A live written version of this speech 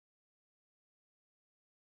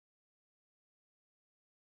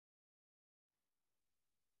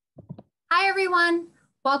Hi, everyone.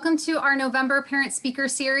 Welcome to our November Parent Speaker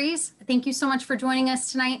Series. Thank you so much for joining us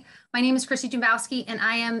tonight. My name is Christy Jumbowski, and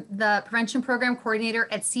I am the Prevention Program Coordinator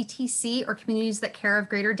at CTC, or Communities That Care of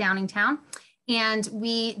Greater Downingtown. And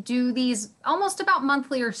we do these almost about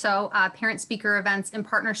monthly or so parent speaker events in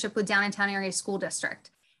partnership with Downingtown Area School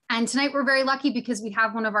District. And tonight we're very lucky because we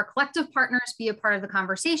have one of our collective partners be a part of the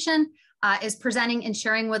conversation, is presenting and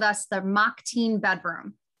sharing with us the mock teen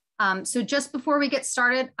bedroom. So just before we get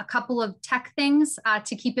started, a couple of tech things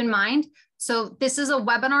to keep in mind. So this is a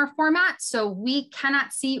webinar format, so we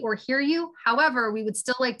cannot see or hear you. However, we would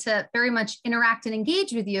still like to very much interact and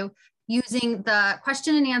engage with you using the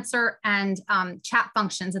question and answer and chat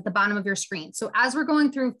functions at the bottom of your screen. So as we're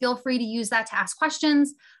going through, feel free to use that to ask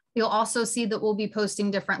questions. You'll also see that we'll be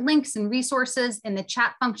posting different links and resources in the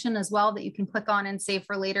chat function as well that you can click on and save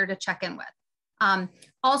for later to check in with.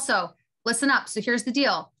 Also, listen up. So here's the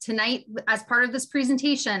deal. Tonight, as part of this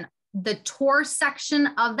presentation, the tour section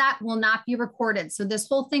of that will not be recorded. So this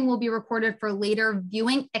whole thing will be recorded for later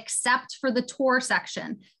viewing, except for the tour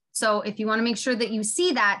section. So if you want to make sure that you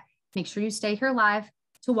see that, make sure you stay here live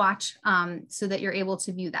to watch so that you're able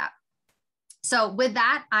to view that. So with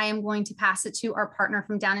that, I am going to pass it to our partner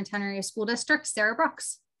from Downingtown Area School District, Sarah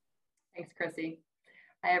Brooks. Thanks, Chrissy.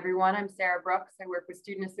 Hi, everyone. I'm Sarah Brooks. I work with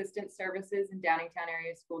Student Assistance Services in Downingtown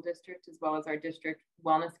Area School District, as well as our District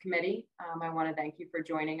Wellness Committee. I want to thank you for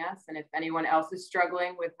joining us. And if anyone else is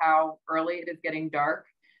struggling with how early it is getting dark,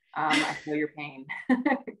 I feel your pain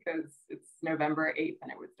because it's November 8th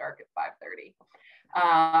and it was dark at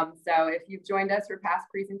 5:30. So if you've joined us for past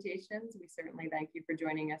presentations, we certainly thank you for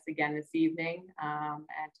joining us again this evening.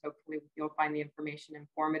 And hopefully you'll find the information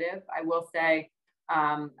informative. I will say,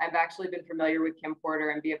 I've actually been familiar with Kim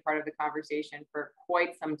Porter and be a part of the conversation for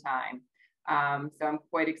quite some time. So I'm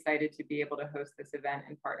quite excited to be able to host this event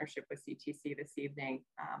in partnership with CTC this evening.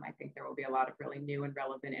 I think there will be a lot of really new and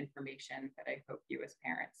relevant information that I hope you as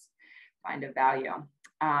parents find of value.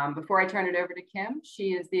 Before I turn it over to Kim,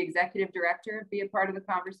 she is the Executive Director of Be a Part of the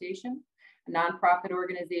Conversation, a nonprofit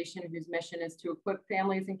organization whose mission is to equip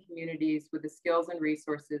families and communities with the skills and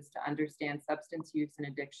resources to understand substance use and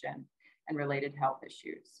addiction and related health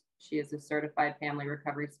issues. She is a certified family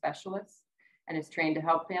recovery specialist and is trained to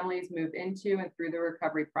help families move into and through the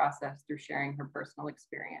recovery process through sharing her personal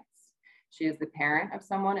experience. She is the parent of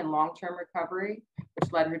someone in long-term recovery,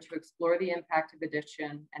 which led her to explore the impact of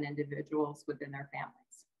addiction and individuals within their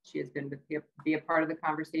families. She has been be a part of the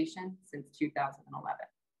conversation since 2011.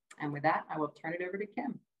 And with that, I will turn it over to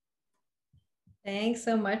Kim. Thanks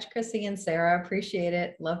so much, Chrissy and Sarah. Appreciate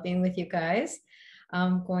it. Love being with you guys.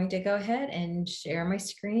 I'm going to go ahead and share my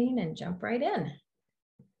screen and jump right in.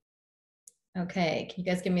 Okay, can you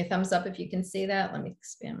guys give me a thumbs up if you can see that? Let me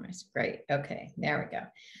expand my screen. Great. Okay, there we go.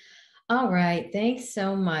 All right, thanks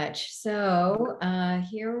so much. So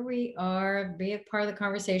here we are, be a part of the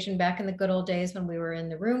conversation back in the good old days when we were in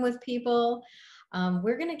the room with people.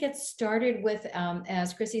 We're going to get started with,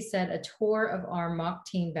 as Chrissy said, a tour of our mock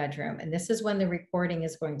teen bedroom. And this is when the recording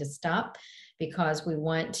is going to stop because we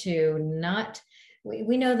want to not,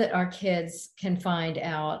 we know that our kids can find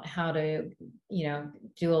out how to,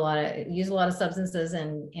 use a lot of substances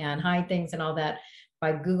and hide things and all that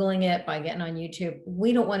by Googling it, by getting on YouTube.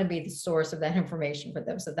 We don't want to be the source of that information for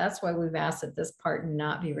them. So that's why we've asked that this part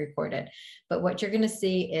not be recorded. But what you're going to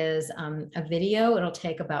see is a video. It'll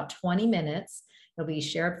take about 20 minutes. It'll be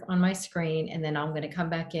shared on my screen, and then I'm going to come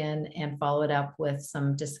back in and follow it up with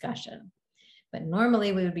some discussion. But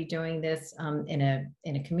normally we would be doing this in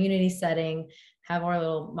a community setting, have our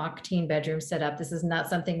little mock teen bedroom set up. This is not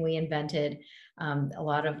something we invented. A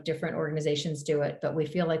lot of different organizations do it, but we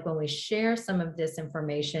feel like when we share some of this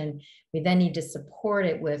information, we then need to support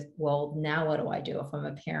it with, well, now what do I do if I'm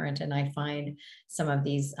a parent and I find some of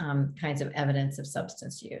these kinds of evidence of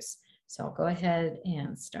substance use? So I'll go ahead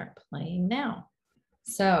and start playing now.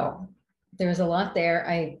 So there's a lot there.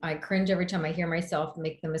 I cringe every time I hear myself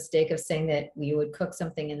make the mistake of saying that you would cook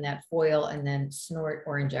something in that foil and then snort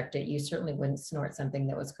or inject it. You certainly wouldn't snort something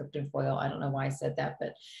that was cooked in foil. I don't know why I said that,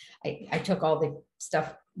 but I took all the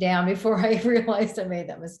stuff down before I realized I made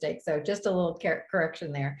that mistake. So just a little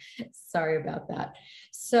correction there. Sorry about that.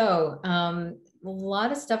 So a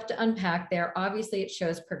lot of stuff to unpack there. Obviously, it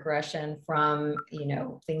shows progression from,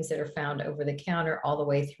 things that are found over the counter all the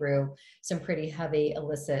way through some pretty heavy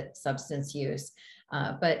illicit substance use.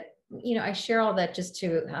 But I share all that just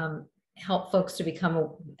to help folks to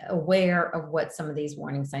become aware of what some of these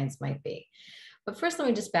warning signs might be. But first, let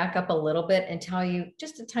me just back up a little bit and tell you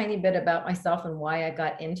just a tiny bit about myself and why I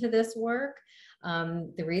got into this work.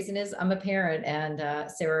 The reason is I'm a parent, and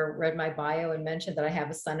Sarah read my bio and mentioned that I have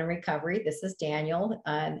a son in recovery. This is Daniel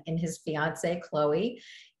and his fiance, Chloe.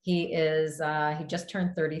 He just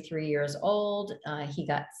turned 33 years old. He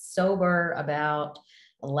got sober about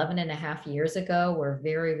 11 and a half years ago. We're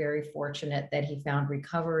very, very fortunate that he found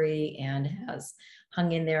recovery and has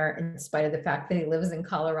hung in there in spite of the fact that he lives in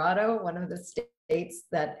Colorado, one of the states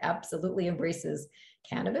that absolutely embraces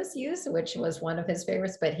cannabis use, which was one of his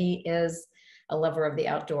favorites, but he is a lover of the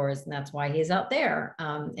outdoors, and that's why he's out there,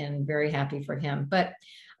 and very happy for him. But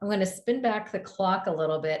I'm going to spin back the clock a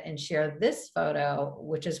little bit and share this photo,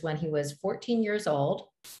 which is when he was 14 years old.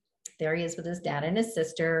 There he is with his dad and his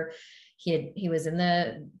sister. He was in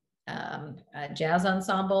the jazz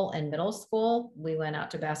ensemble in middle school. We went out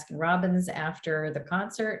to Baskin Robbins after the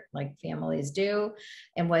concert, like families do.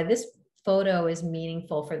 And why this photo is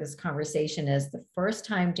meaningful for this conversation is the first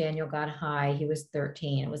time Daniel got high, he was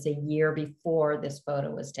 13. It was a year before this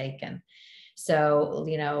photo was taken. So,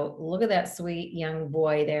 you know, look at that sweet young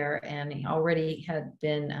boy there. And he already had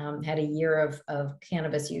been, had a year of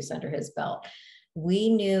cannabis use under his belt. We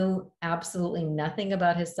knew absolutely nothing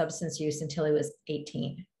about his substance use until he was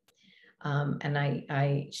 18. And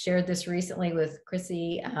I shared this recently with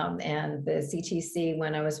Chrissy and the CTC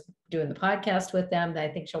when I was doing the podcast with them that I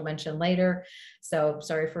think she'll mention later. So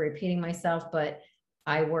sorry for repeating myself, but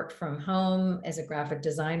I worked from home as a graphic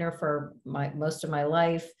designer for most of my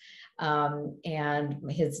life. And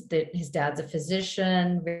his dad's a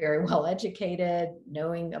physician, very well educated,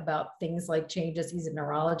 knowing about things like changes. He's a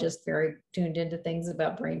neurologist, very tuned into things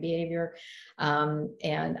about brain behavior.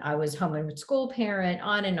 And I was home and school parent,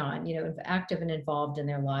 on and on, you know, active and involved in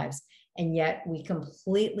their lives. And yet we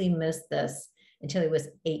completely missed this until he was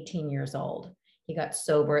 18 years old. He got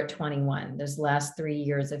sober at 21. Those last 3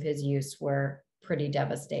 years of his use were pretty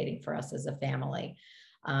devastating for us as a family.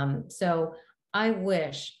 So I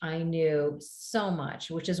wish I knew so much,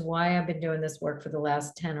 which is why I've been doing this work for the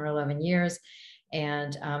last 10 or 11 years.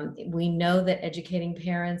 And we know that educating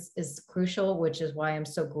parents is crucial, which is why I'm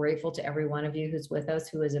so grateful to every one of you who's with us,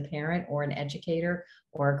 who is a parent or an educator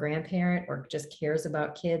or a grandparent or just cares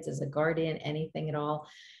about kids as a guardian, anything at all.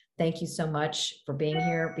 Thank you so much for being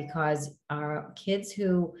here, because our kids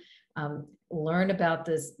who learn about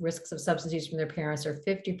the risks of substance use from their parents are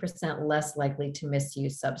 50% less likely to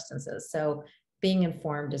misuse substances. So being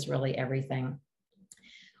informed is really everything.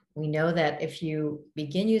 We know that if you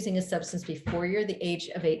begin using a substance before you're the age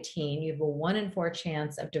of 18, you have a 1 in 4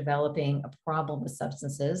 chance of developing a problem with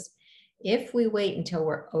substances. If we wait until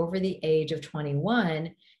we're over the age of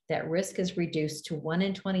 21, that risk is reduced to 1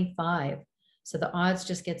 in 25. So the odds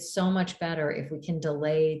just get so much better if we can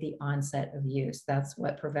delay the onset of use. That's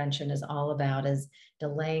what prevention is all about, is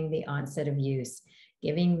delaying the onset of use,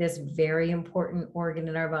 giving this very important organ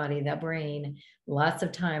in our body, that brain, lots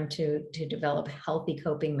of time to develop healthy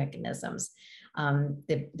coping mechanisms.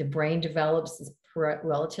 The brain develops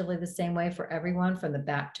relatively the same way for everyone, from the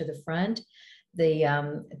back to the front.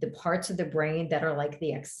 The parts of the brain that are like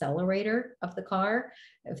the accelerator of the car,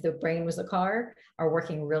 if the brain was a car, are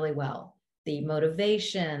working really well. The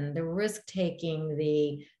motivation, the risk-taking,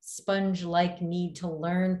 the sponge-like need to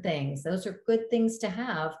learn things, those are good things to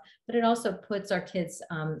have, but it also puts our kids,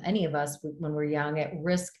 any of us when we're young, at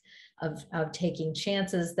risk of taking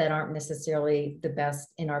chances that aren't necessarily the best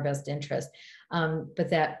in our best interest. But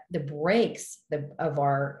that the brakes of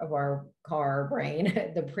our car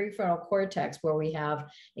brain, the prefrontal cortex, where we have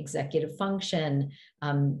executive function,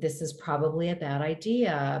 this is probably a bad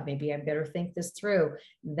idea, maybe I better think this through.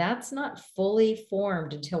 That's not fully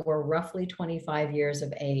formed until we're roughly 25 years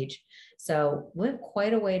of age. So we have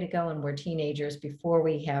quite a way to go, and we're teenagers before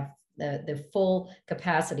we have the full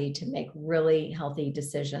capacity to make really healthy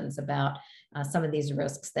decisions about some of these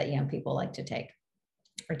risks that young people like to take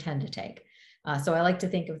or tend to take. So I like to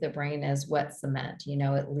think of the brain as wet cement. You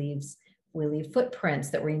know, we leave footprints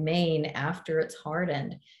that remain after it's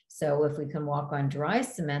hardened. So if we can walk on dry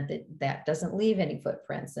cement, that doesn't leave any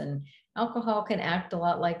footprints. And alcohol can act a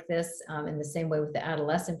lot like this, in the same way with the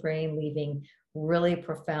adolescent brain, leaving really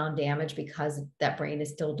profound damage because that brain is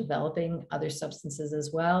still developing other substances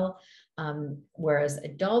as well. Whereas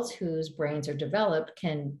adults whose brains are developed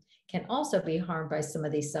can also be harmed by some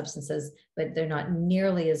of these substances, but they're not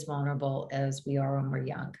nearly as vulnerable as we are when we're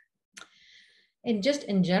young. And just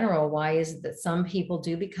in general, why is it that some people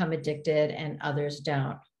do become addicted and others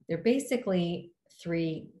don't? There are basically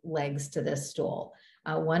 3 legs to this stool.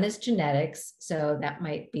 One is genetics. So that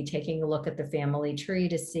might be taking a look at the family tree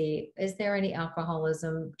to see, is there any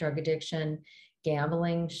alcoholism, drug addiction,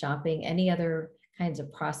 gambling, shopping, any other kinds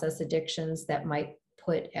of process addictions that might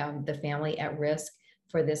put the family at risk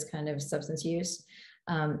for this kind of substance use.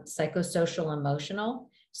 Psychosocial, emotional.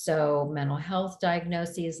 So mental health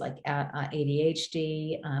diagnoses like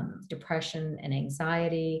ADHD, depression and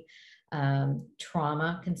anxiety,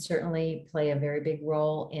 trauma can certainly play a very big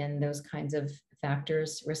role in those kinds of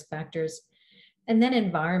factors, risk factors. And then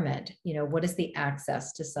environment, what is the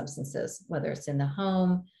access to substances, whether it's in the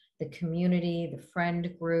home, the community, the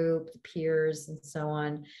friend group, the peers, and so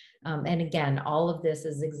on. And again, all of this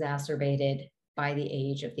is exacerbated by the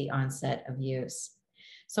age of the onset of use.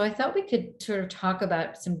 So I thought we could sort of talk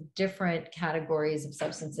about some different categories of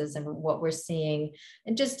substances and what we're seeing.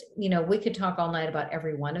 And just, we could talk all night about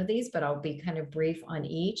every one of these, but I'll be kind of brief on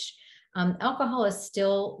each. Alcohol is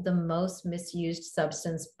still the most misused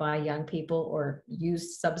substance by young people, or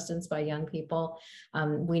used substance by young people.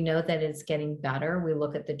 We know that it's getting better. We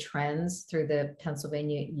look at the trends through the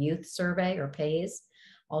Pennsylvania Youth Survey, or PAYS.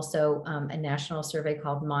 Also a national survey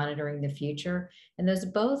called Monitoring the Future. And those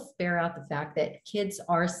both bear out the fact that kids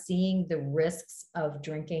are seeing the risks of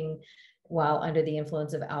drinking while under the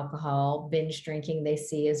influence of alcohol. Binge drinking they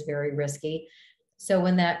see as very risky. So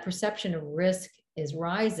when that perception of risk is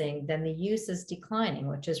rising, then the use is declining,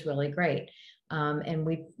 which is really great. And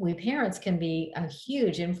we parents can be a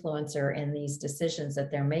huge influencer in these decisions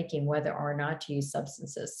that they're making, whether or not to use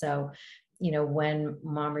substances. So when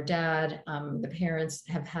mom or dad, the parents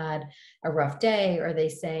have had a rough day, or they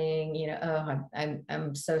saying, oh,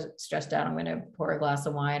 I'm so stressed out, I'm going to pour a glass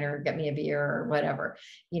of wine or get me a beer or whatever.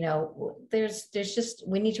 There's just,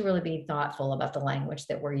 we need to really be thoughtful about the language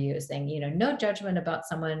that we're using. No judgment about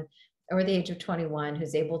someone over the age of 21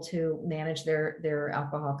 who's able to manage their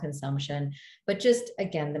alcohol consumption, but just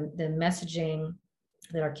again, the messaging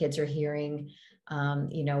that our kids are hearing,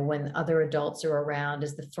 when other adults are around,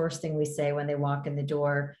 is the first thing we say when they walk in the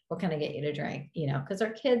door. What can I get you to drink? Because our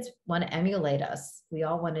kids want to emulate us. We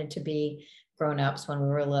all wanted to be grown-ups when we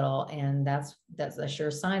were little, and that's a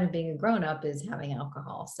sure sign of being a grown-up is having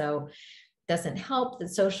alcohol. So it doesn't help that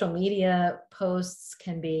social media posts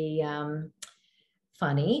can be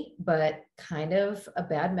funny, but kind of a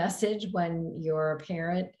bad message when you're a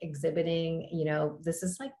parent exhibiting, this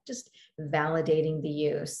is like just validating the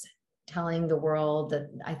use, telling the world that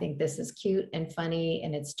I think this is cute and funny,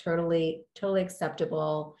 and it's totally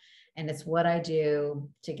acceptable, and it's what I do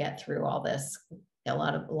to get through all this. A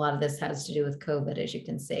lot of this has to do with COVID, as you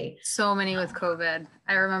can see. So many with COVID.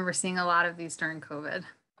 I remember seeing a lot of these during COVID.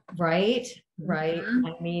 Right. Mm-hmm.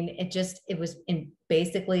 I mean, it was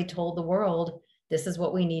basically told the world, this is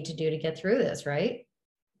what we need to do to get through this, right?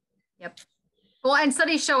 Yep. Well, and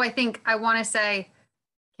studies show, I want to say,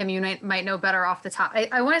 Kim, you might know better off the top.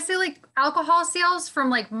 I want to say like alcohol sales from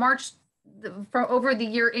like March from over the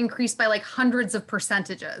year increased by like hundreds of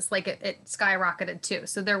percentages. Like it skyrocketed too.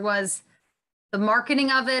 So there was the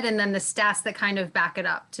marketing of it, and then the stats that kind of back it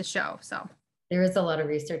up to show. So there is a lot of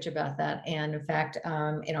research about that. And in fact,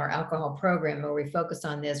 in our alcohol program where we focus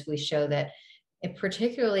on this, we show that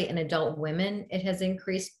particularly in adult women, it has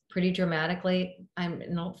increased pretty dramatically. I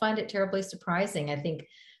don't find it terribly surprising. I think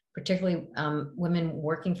particularly women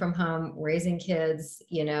working from home, raising kids,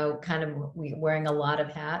 kind of wearing a lot of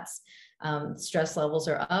hats. Stress levels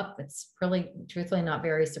are up. It's really, truthfully, not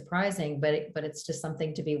very surprising, but it's just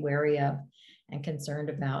something to be wary of and concerned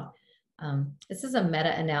about. This is a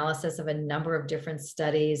meta-analysis of a number of different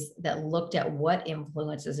studies that looked at what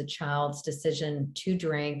influences a child's decision to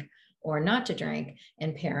drink or not to drink,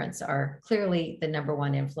 and parents are clearly the number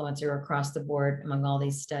one influencer across the board among all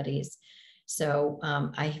these studies. So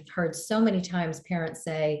I've heard so many times parents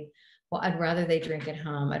say, well, I'd rather they drink at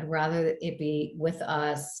home. I'd rather it be with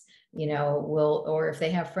us, or if they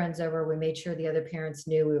have friends over, we made sure the other parents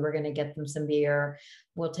knew we were going to get them some beer.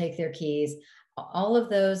 We'll take their keys. All of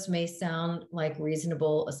those may sound like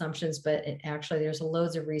reasonable assumptions, but actually there's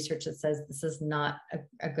loads of research that says this is not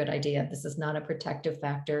a good idea. This is not a protective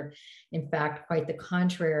factor. In fact, quite the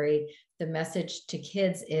contrary. The message to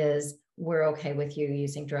kids is, we're okay with you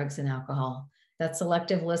using drugs and alcohol. That's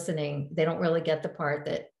selective listening. They don't really get the part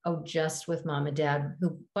that, oh, just with mom and dad,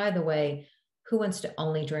 who, by the way, who wants to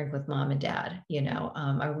only drink with mom and dad?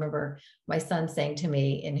 I remember my son saying to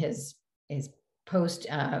me in his post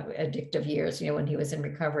addictive years, when he was in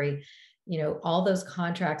recovery, all those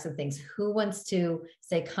contracts and things, who wants to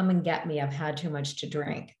say, come and get me, I've had too much to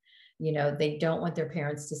drink. They don't want their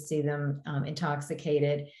parents to see them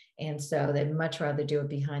intoxicated. And so they'd much rather do it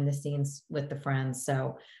behind the scenes with the friends.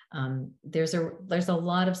 So there's a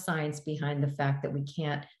lot of science behind the fact that we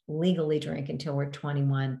can't legally drink until we're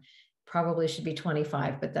 21. Probably should be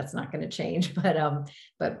 25, but that's not going to change.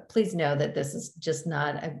 But please know that this is just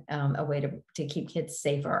not a way to keep kids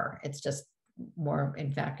safer. It's just more,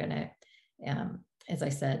 in fact, going to as I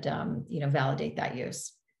said, validate that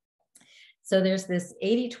use. So there's this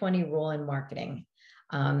 80-20 rule in marketing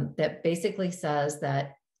that basically says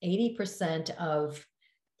that 80% of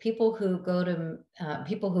people who go to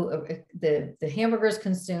the hamburgers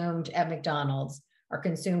consumed at McDonald's are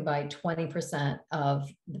consumed by 20% of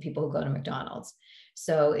the people who go to McDonald's.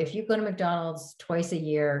 So if you go to McDonald's twice a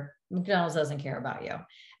year, McDonald's doesn't care about you.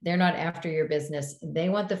 They're not after your business. They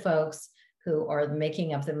want the folks who are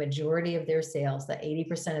making up the majority of their sales. That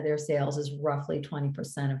 80% of their sales is roughly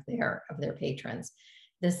 20% of their patrons.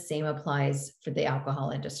 The same applies for the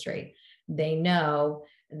alcohol industry. They know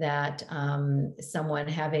that someone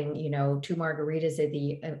having 2 margaritas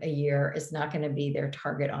a year is not going to be their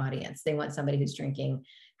target audience. They want somebody who's drinking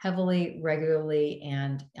heavily, regularly,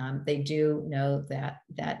 and they do know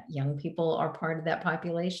that young people are part of that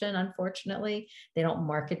population. Unfortunately, they don't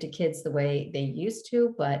market to kids the way they used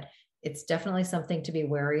to, but it's definitely something to be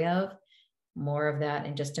wary of. More of that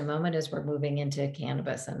in just a moment as we're moving into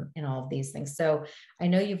cannabis and all of these things. So I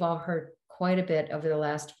know you've all heard quite a bit over the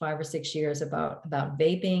last 5 or 6 years about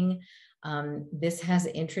vaping. This has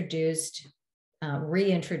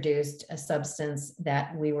reintroduced a substance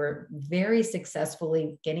that we were very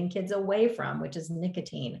successfully getting kids away from, which is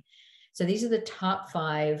nicotine. So these are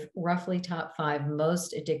the roughly top five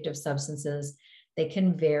most addictive substances. They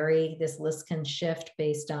can vary. This list can shift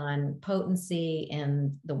based on potency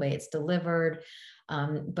and the way it's delivered.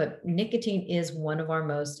 But nicotine is one of our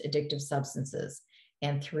most addictive substances.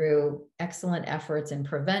 And through excellent efforts in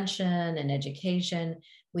prevention and education,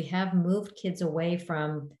 we have moved kids away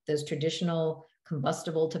from those traditional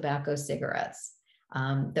combustible tobacco cigarettes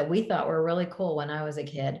that we thought were really cool when I was a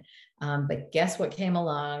kid. But guess what came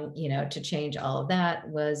along, to change all of that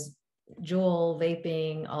was Juul,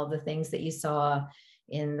 vaping, all the things that you saw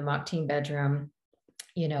in the mock teen bedroom.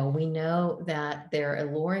 We know that they're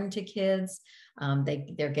alluring to kids.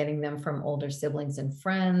 They're getting them from older siblings and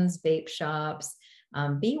friends, vape shops.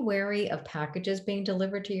 Be wary of packages being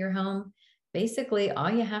delivered to your home. Basically, all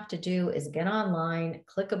you have to do is get online,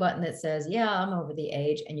 click a button that says, yeah, I'm over the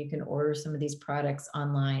age, and you can order some of these products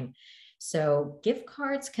online. So gift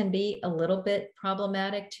cards can be a little bit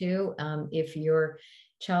problematic too. If your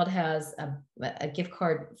child has a gift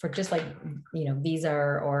card for just like, Visa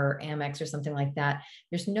or Amex or something like that,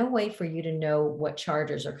 there's no way for you to know what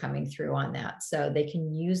charges are coming through on that. So they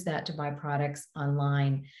can use that to buy products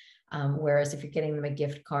online. Whereas if you're getting them a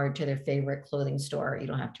gift card to their favorite clothing store, you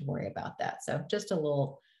don't have to worry about that. So just a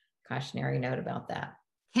little cautionary note about that.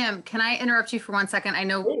 Kim, can I interrupt you for 1 second? I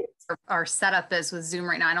know our setup is with Zoom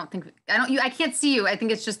right now. I can't see you. I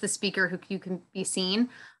think it's just the speaker who you can be seen.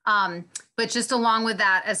 But just along with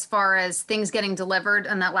that, as far as things getting delivered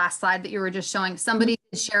on that last slide that you were just showing, somebody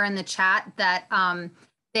did share in the chat that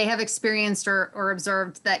they have experienced or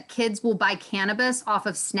observed that kids will buy cannabis off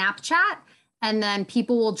of Snapchat, and then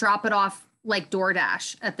people will drop it off like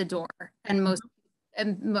DoorDash at the door.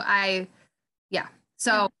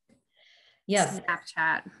 So yes,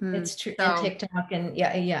 Snapchat. It's true. And TikTok and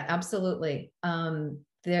yeah, absolutely.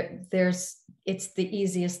 It's the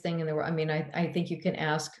easiest thing in the world. I mean, I think you can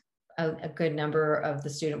ask a good number of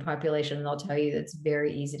the student population, and they'll tell you it's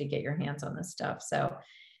very easy to get your hands on this stuff. So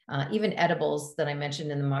even edibles that I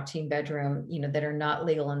mentioned in the mock teen bedroom, that are not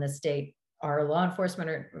legal in this state, our law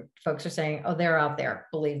enforcement folks are saying, oh, they're out there.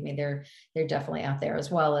 Believe me, they're definitely out there, as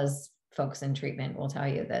well as folks in treatment will tell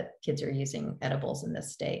you that kids are using edibles in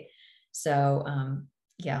this state. So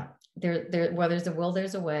there's a will,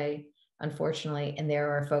 there's a way, unfortunately, and there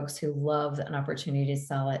are folks who love an opportunity to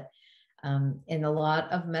sell it. And a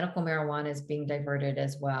lot of medical marijuana is being diverted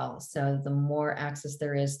as well. So the more access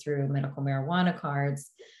there is through medical marijuana cards,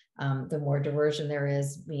 the more diversion there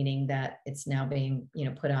is, meaning that it's now being,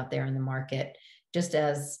 put out there in the market, just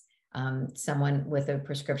as someone with a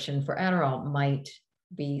prescription for Adderall might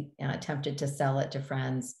be tempted to sell it to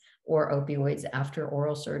friends, or opioids after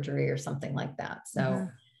oral surgery or something like that. So,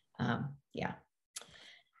 yeah.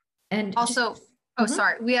 And also,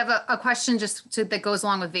 sorry, we have a question that goes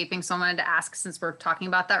along with vaping. So I wanted to ask, since we're talking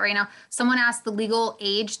about that right now, someone asked the legal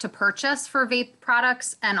age to purchase for vape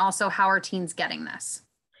products, and also how are teens getting this?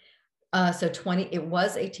 So 20, it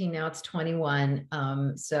was 18, now it's 21.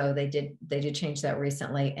 So they did change that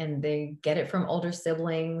recently, and they get it from older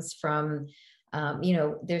siblings, from,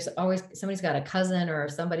 there's always, somebody's got a cousin or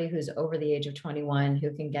somebody who's over the age of 21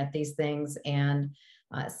 who can get these things. And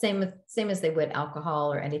same as they would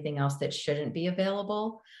alcohol or anything else that shouldn't be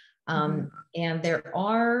available. And there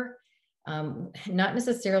are, not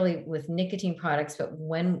necessarily with nicotine products, but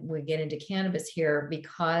when we get into cannabis here,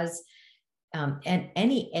 because at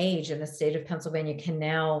any age in the state of Pennsylvania can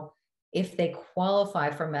now if they qualify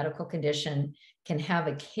for medical condition, can have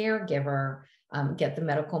a caregiver get the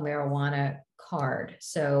medical marijuana card.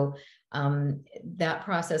 So that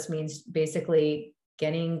process means basically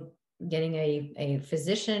getting a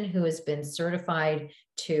physician who has been certified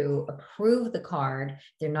to approve the card.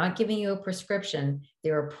 They're not giving you a prescription,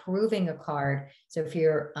 they're approving a card. So if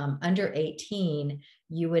you're under 18,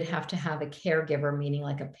 you would have to have a caregiver, meaning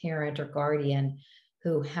like a parent or guardian,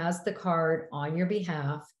 who has the card on your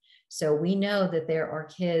behalf. So we know that there are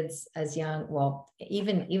kids as young, well,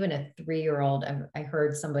 even a 3-year-old. I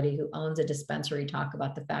heard somebody who owns a dispensary talk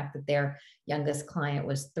about the fact that their youngest client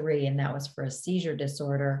was 3, and that was for a seizure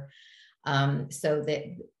disorder. So that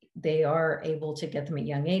they are able to get them at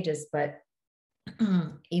young ages, but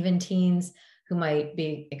even teens who might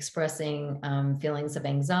be expressing feelings of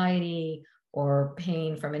anxiety or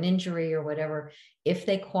pain from an injury or whatever, if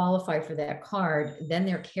they qualify for that card, then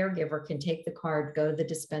their caregiver can take the card, go to the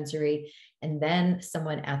dispensary, and then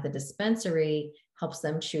someone at the dispensary helps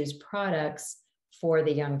them choose products for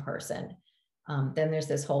the young person. Then there's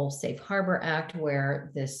this whole Safe Harbor Act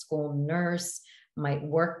where the school nurse might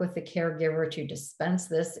work with the caregiver to dispense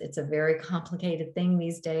this. It's a very complicated thing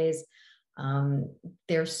these days.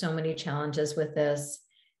 There's so many challenges with this.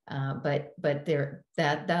 But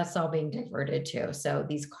that's all being diverted to. So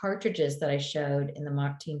these cartridges that I showed in the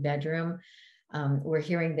mock teen bedroom, we're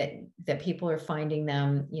hearing that people are finding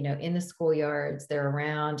them, in the schoolyards, they're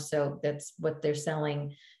around. So that's what they're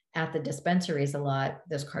selling at the dispensaries a lot,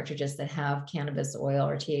 those cartridges that have cannabis oil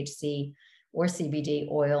or THC or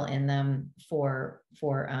CBD oil in them for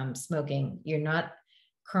smoking. You're not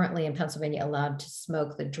currently in Pennsylvania allowed to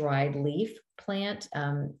smoke the dried leaf plant,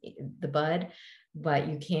 the bud, but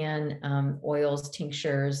you can, oils,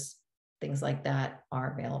 tinctures, things like that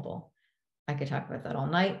are available. I could talk about that all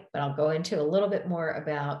night, but I'll go into a little bit more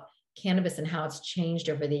about cannabis and how it's changed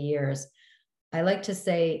over the years. I like to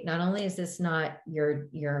say, not only is this not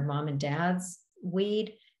your mom and dad's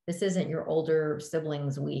weed, this isn't your older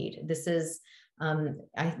siblings' weed. This is,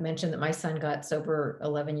 I mentioned that my son got sober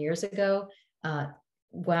 11 years ago.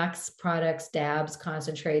 Wax products, dabs,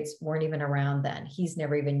 concentrates weren't even around then. He's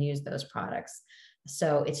never even used those products.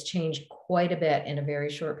 So it's changed quite a bit in a very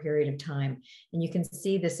short period of time. And you can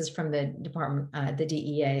see this is from the department, the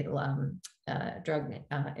DEA, Drug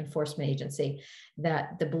Enforcement Agency,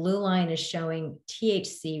 that the blue line is showing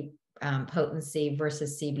THC potency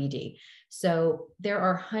versus CBD. So there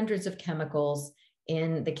are hundreds of chemicals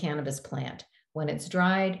in the cannabis plant. When it's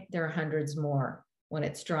dried, there are hundreds more. When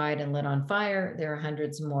it's dried and lit on fire, there are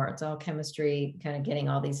hundreds more. It's all chemistry, kind of getting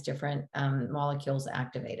all these different molecules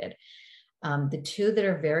activated. The two that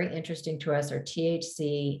are very interesting to us are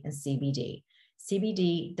THC and CBD.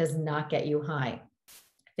 CBD does not get you high.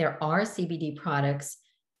 There are CBD products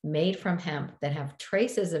made from hemp that have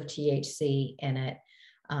traces of THC in it,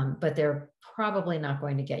 but they're probably not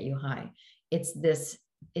going to get you high. It's this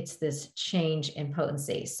change in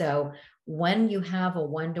potency. So when you have a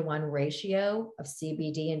 1-to-1 ratio of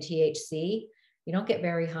CBD and THC, you don't get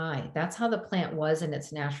very high. That's how the plant was in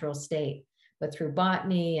its natural state. But through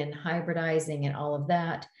botany and hybridizing and all of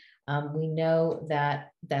that, we know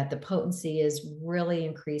that the potency is really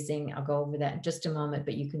increasing. I'll go over that in just a moment,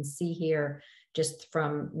 but you can see here just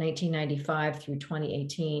from 1995 through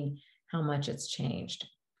 2018, how much it's changed.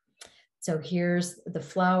 So here's the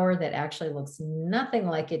flower that actually looks nothing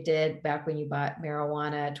like it did back when you bought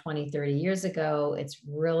marijuana 20, 30 years ago. It's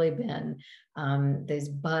really been, these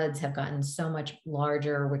buds have gotten so much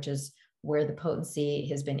larger, which is where the potency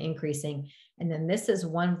has been increasing. And then this is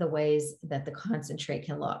one of the ways that the concentrate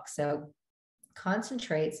can look. So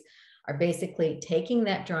concentrates are basically taking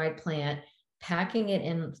that dried plant, packing it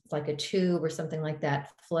in like a tube or something like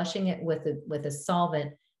that, flushing it with a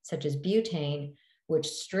solvent such as butane, which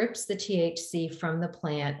strips the THC from the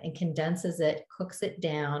plant and condenses it, cooks it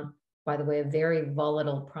down, by the way, a very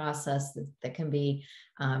volatile process that can be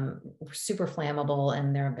super flammable,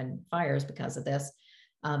 and there have been fires because of this,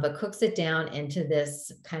 but cooks it down into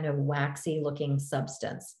this kind of waxy looking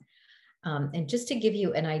substance. And just to give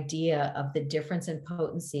you an idea of the difference in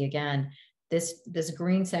potency, again, this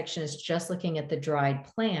green section is just looking at the dried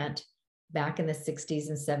plant back in the 60s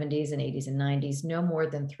and 70s and 80s and 90s, no more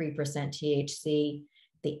than 3% THC.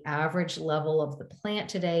 The average level of the plant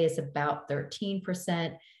today is about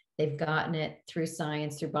 13%. They've gotten it through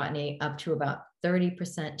science, through botany, up to about 30%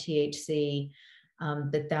 THC.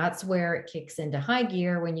 But that's where it kicks into high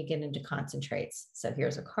gear when you get into concentrates. So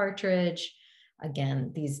here's a cartridge.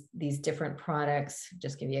 Again, these different products,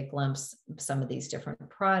 just give you a glimpse of some of these different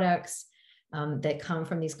products that come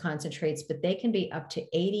from these concentrates, but they can be up to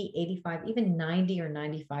 80, 85, even 90 or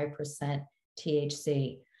 95%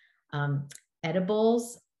 THC.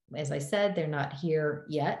 Edibles, as I said, they're not here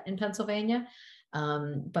yet in Pennsylvania,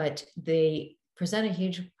 but they present a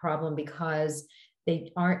huge problem because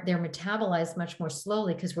they're metabolized much more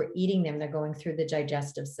slowly because we're eating them. They're going through the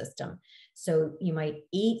digestive system. So you might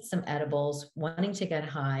eat some edibles, wanting to get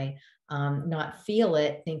high, not feel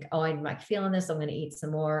it, think, oh, I'm not feeling this, I'm going to eat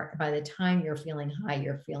some more. By the time you're feeling high,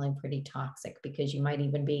 you're feeling pretty toxic because you might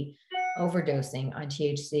even be overdosing on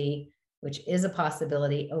THC, which is a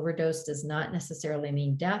possibility. Overdose does not necessarily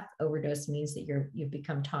mean death. Overdose means that you've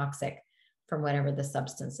become toxic from whatever the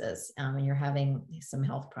substance is, and you're having some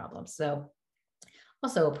health problems. So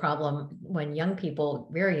also a problem when young people,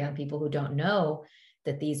 very young people who don't know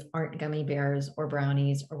that these aren't gummy bears or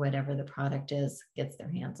brownies or whatever the product is, gets their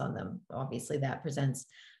hands on them. Obviously that presents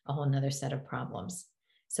a whole nother set of problems.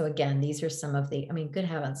 So again, these are some of the, I mean, good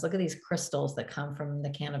heavens, look at these crystals that come from the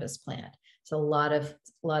cannabis plant. So a lot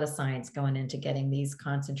of science going into getting these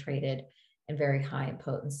concentrated and very high in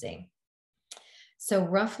potency. So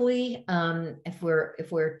roughly, if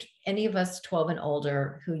we're any of us 12 and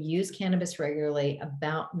older who use cannabis regularly,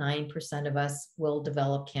 about 9% of us will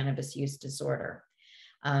develop cannabis use disorder.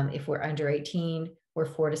 If we're under 18, we're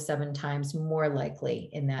 4 to 7 times more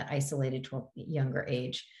likely in that isolated younger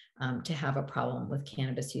age to have a problem with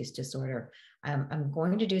cannabis use disorder. I'm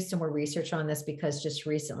going to do some more research on this because just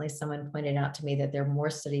recently someone pointed out to me that there are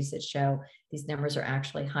more studies that show these numbers are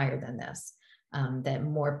actually higher than this. That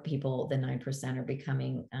more people than 9% are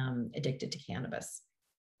becoming addicted to cannabis.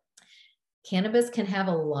 Cannabis can have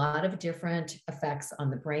a lot of different effects on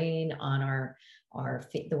the brain, on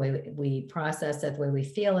the way we process it, the way we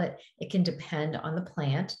feel it. It can depend on the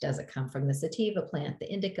plant. Does it come from the sativa plant, the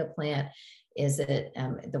indica plant? Is it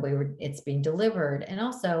the way it's being delivered? And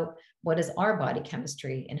also, what is our body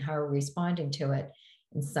chemistry and how are we responding to it?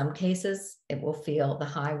 In some cases, the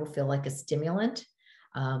high will feel like a stimulant.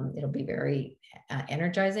 It'll be very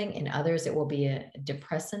energizing. In others, it will be a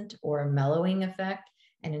depressant or a mellowing effect.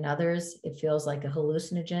 And in others, it feels like a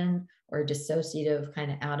hallucinogen or a dissociative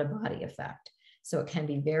kind of out-of-body effect. So it can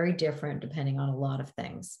be very different depending on a lot of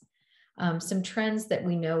things. Some trends that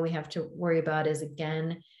we know we have to worry about is,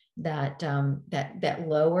 again, that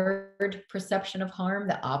lowered perception of harm.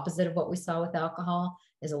 The opposite of what we saw with alcohol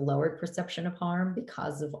is a lowered perception of harm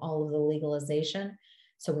because of all of the legalization.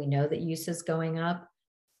 So we know that use is going up.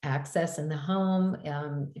 Access in the home,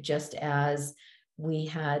 just as we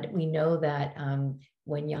know that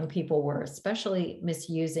when young people were especially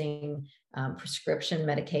misusing prescription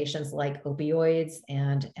medications like opioids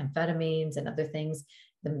and amphetamines and other things,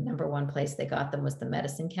 the number one place they got them was the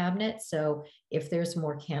medicine cabinet. So if there's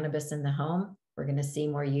more cannabis in the home, we're going to see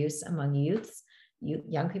more use among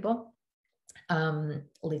young people.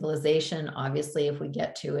 Legalization, obviously, if we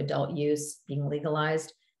get to adult use being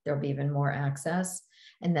legalized, there'll be even more access.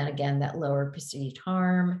 And then again, that lower perceived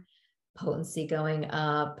harm, potency going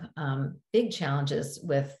up, big challenges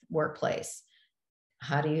with workplace.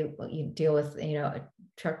 How do you deal with,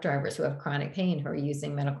 truck drivers who have chronic pain who are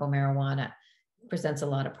using medical marijuana? Presents a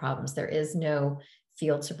lot of problems. There is no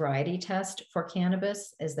field sobriety test for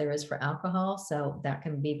cannabis as there is for alcohol. So that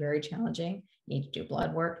can be very challenging. You need to do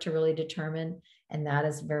blood work to really determine. And that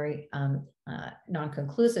is very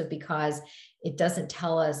non-conclusive because it doesn't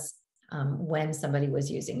tell us when somebody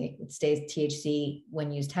was using it. It stays, THC,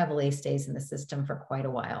 when used heavily, stays in the system for quite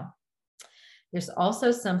a while. There's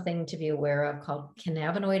also something to be aware of called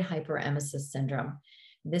cannabinoid hyperemesis syndrome.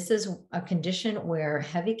 This is a condition where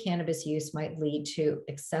heavy cannabis use might lead to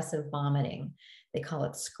excessive vomiting. They call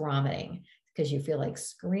it scromiting because you feel like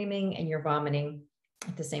screaming and you're vomiting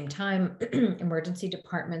at the same time. Emergency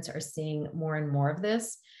departments are seeing more and more of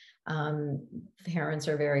this. Parents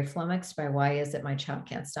are very flummoxed by why is it my child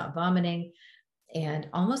can't stop vomiting. And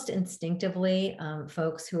almost instinctively,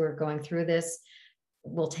 folks who are going through this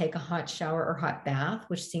will take a hot shower or hot bath,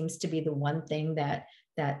 which seems to be the one thing that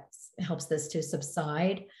helps this to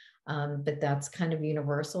subside. But that's kind of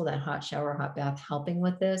universal, that hot shower, hot bath helping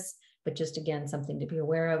with this. But just again, something to be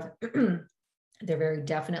aware of. There very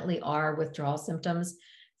definitely are withdrawal symptoms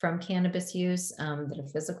from cannabis use that are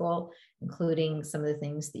physical, including some of the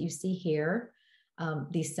things that you see here.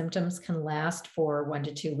 These symptoms can last for 1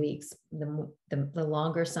 to 2 weeks. The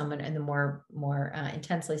longer someone and the more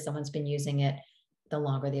intensely someone's been using it, the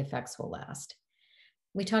longer the effects will last.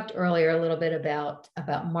 We talked earlier a little bit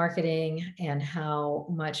about marketing and how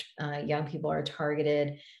much young people are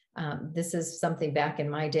targeted. This is something back in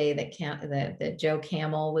my day that Joe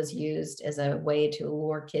Camel was used as a way to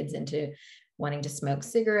lure kids into wanting to smoke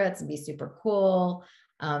cigarettes and be super cool.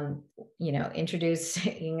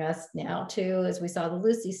 Introducing us now to, as we saw, the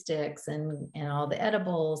Lucy sticks and all the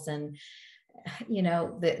edibles and you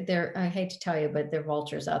know, they're, I hate to tell you, but they're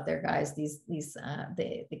vultures out there, guys.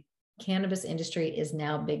 The cannabis industry is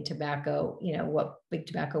now big tobacco. You know, what big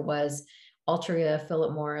tobacco was, Altria,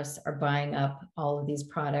 Philip Morris are buying up all of these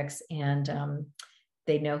products, and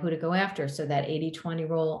they know who to go after. So that 80-20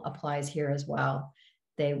 rule applies here as well.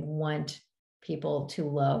 They want people to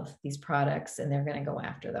love these products, and they're going to go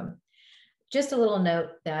after them. Just a little note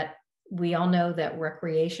that we all know that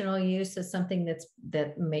recreational use is something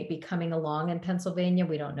that may be coming along in Pennsylvania.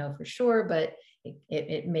 We don't know for sure, but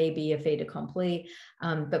it may be a fait accompli.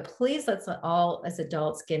 But please, let's all as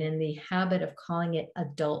adults get in the habit of calling it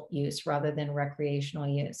adult use rather than recreational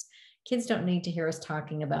use. Kids don't need to hear us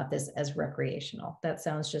talking about this as recreational. That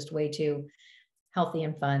sounds just way too healthy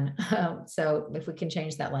and fun. So if we can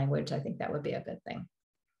change that language, I think that would be a good thing.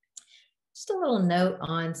 Just a little note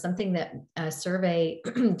on something that a survey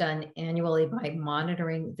done annually by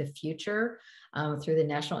Monitoring the Future through the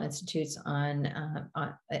National Institutes on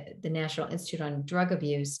the National Institute on Drug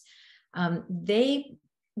Abuse. They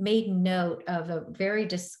made note of a very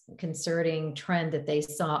disconcerting trend that they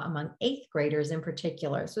saw among 8th graders in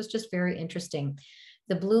particular. So it's just very interesting.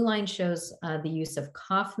 The blue line shows the use of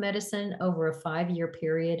cough medicine over a 5-year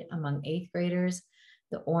period among 8th graders.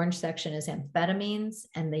 The orange section is amphetamines,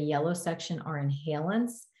 and the yellow section are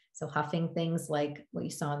inhalants. So huffing things like what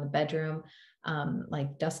you saw in the bedroom,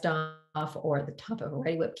 like dust off or the top of a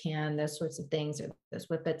Ready Whip can, those sorts of things, or those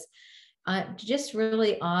whippets. Just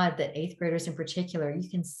really odd that 8th graders in particular, you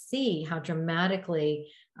can see how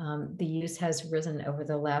dramatically the use has risen over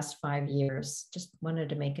the last 5 years. Just wanted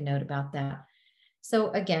to make a note about that.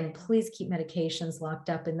 So again, please keep medications locked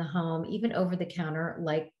up in the home, even over the counter,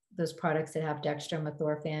 like those products that have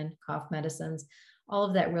dextromethorphan, cough medicines. All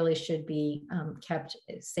of that really should be kept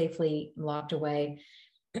safely locked away.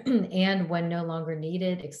 And when no longer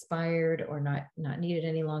needed, expired, or not needed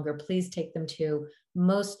any longer, please take them to,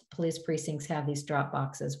 most police precincts have these drop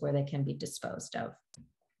boxes where they can be disposed of.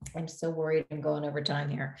 I'm so worried I'm going over time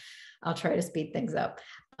here. I'll try to speed things up.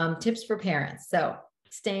 Tips for parents. So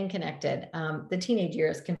staying connected. The teenage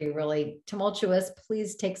years can be really tumultuous.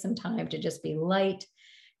 Please take some time to just be light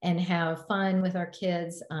and have fun with our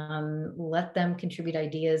kids. Let them contribute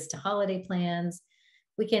ideas to holiday plans,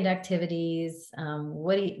 weekend activities.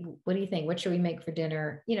 What do you think? What should we make for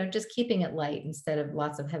dinner? You know, just keeping it light instead of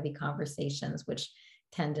lots of heavy conversations, which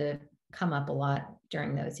tend to come up a lot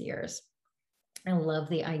during those years. I love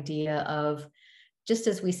the idea of, just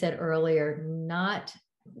as we said earlier, not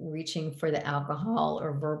reaching for the alcohol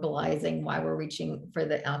or verbalizing why we're reaching for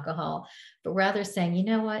the alcohol, but rather saying, you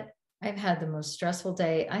know what? I've had the most stressful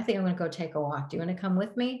day. I think I'm going to go take a walk. Do you want to come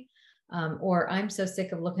with me? Or I'm so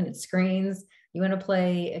sick of looking at screens. You want to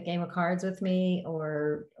play a game of cards with me,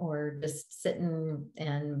 or just sit and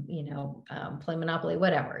you know, play Monopoly,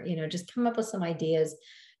 whatever. You know, just come up with some ideas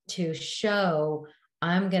to show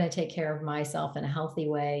I'm going to take care of myself in a healthy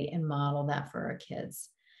way and model that for our kids.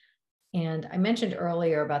 And I mentioned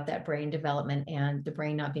earlier about that brain development and the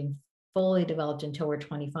brain not being fully developed until we're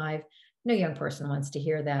 25. No young person wants to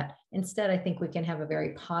hear that. Instead, I think we can have a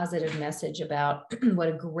very positive message about what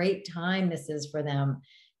a great time this is for them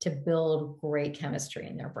to build great chemistry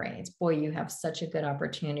in their brains. Boy, you have such a good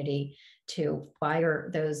opportunity to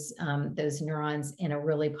fire those neurons in a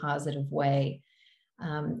really positive way.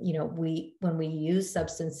 You know, when we use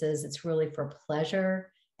substances, it's really for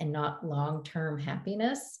pleasure and not long-term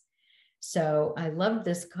happiness. So I love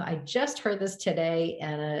this. I just heard this today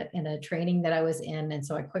in a training that I was in. And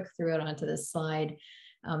so I quick threw it onto this slide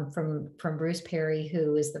from Bruce Perry,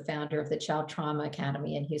 who is the founder of the Child Trauma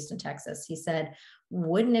Academy in Houston, Texas. He said,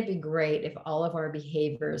 wouldn't it be great if all of our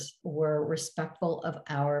behaviors were respectful of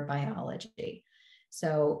our biology?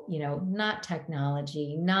 So, you know, not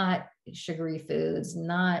technology, not sugary foods,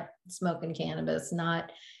 not smoking cannabis,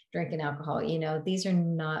 not drinking alcohol. You know, these are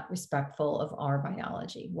not respectful of our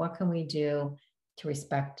biology. What can we do to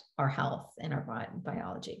respect our health and our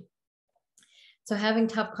biology? So having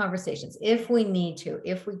tough conversations, if we need to,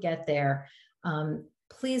 if we get there,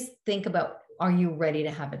 please think about, are you ready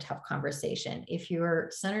to have a tough conversation? If your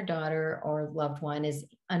son or daughter or loved one is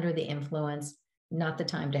under the influence, not the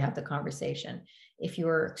time to have the conversation. If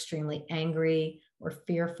you're extremely angry or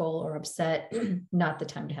fearful or upset, not the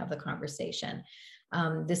time to have the conversation.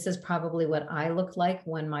 This is probably what I looked like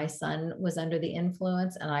when my son was under the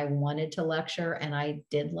influence and I wanted to lecture, and I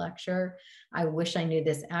did lecture. I wish I knew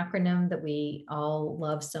this acronym that we all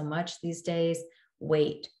love so much these days.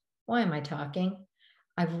 WAIT. Why am I talking?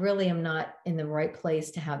 I really am not in the right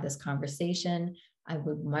place to have this conversation. I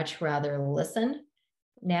would much rather listen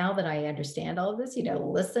now that I understand all of this,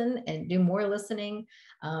 listen and do more listening,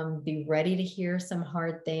 be ready to hear some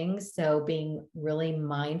hard things. So being really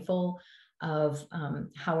mindful of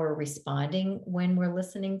how we're responding when we're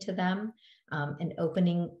listening to them. An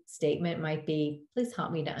opening statement might be, please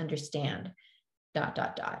help me to understand ...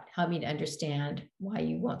 Help me to understand why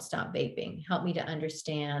you won't stop vaping. Help me to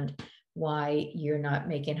understand why you're not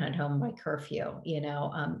making it home by curfew,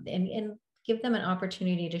 and give them an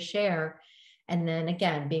opportunity to share. And then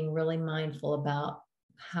again, being really mindful about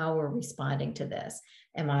how we're responding to this.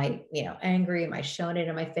 Am I, angry? Am I showing it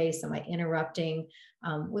in my face? Am I interrupting?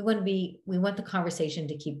 We want the conversation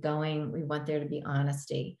to keep going. We want there to be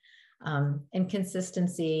honesty. And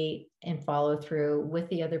consistency and follow through with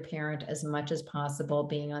the other parent as much as possible.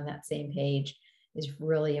 Being on that same page is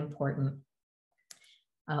really important.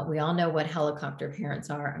 We all know what helicopter parents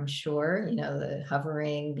are, I'm sure, the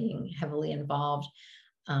hovering, being heavily involved.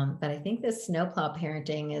 But I think this snowplow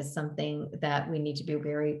parenting is something that we need to be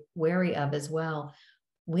very wary of as well.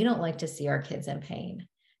 We don't like to see our kids in pain.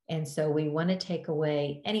 And so we want to take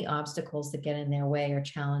away any obstacles that get in their way or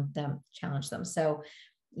challenge them. So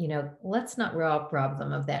let's not rob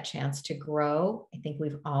them of that chance to grow. I think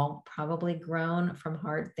we've all probably grown from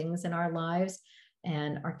hard things in our lives.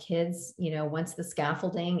 And our kids, once the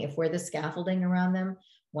scaffolding, if we're the scaffolding around them,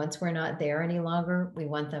 once we're not there any longer, we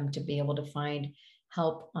want them to be able to find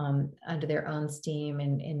help under their own steam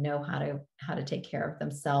and know how to take care of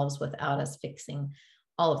themselves without us fixing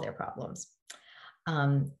all of their problems.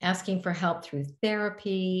 Asking for help through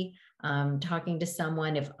therapy, talking to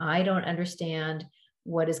someone. If I don't understand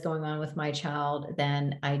what is going on with my child,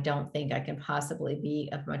 then I don't think I can possibly be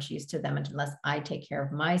of much use to them unless I take care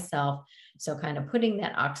of myself. So kind of putting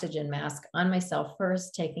that oxygen mask on myself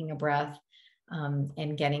first, taking a breath,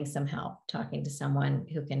 and getting some help, talking to someone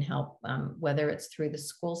who can help, whether it's through the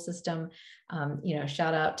school system.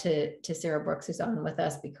 Shout out to Sarah Brooks, who's on with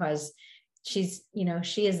us, because she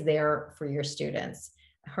is there for your students.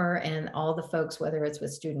 Her and all the folks, whether it's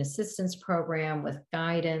with student assistance program, with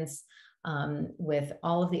guidance, with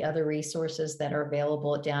all of the other resources that are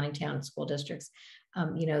available at Downingtown school districts.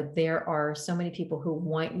 There are so many people who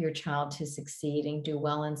want your child to succeed and do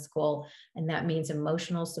well in school. And that means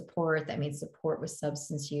emotional support, that means support with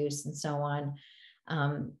substance use and so on.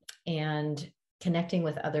 And connecting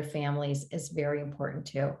with other families is very important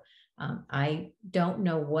too. I don't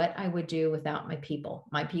know what I would do without my people.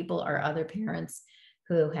 My people are other parents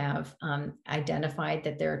who have identified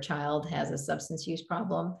that their child has a substance use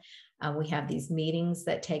problem. We have these meetings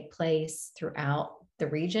that take place throughout the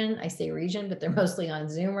region. I say region, but they're mostly on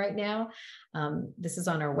Zoom right now. This is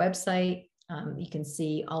on our website. You can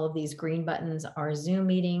see all of these green buttons are Zoom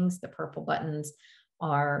meetings. The purple buttons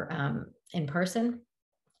are in person.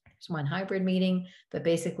 There's one hybrid meeting, but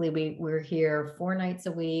basically we're here 4 nights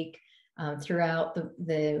a week throughout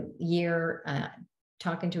the year,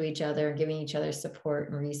 talking to each other, giving each other support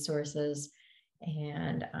and resources.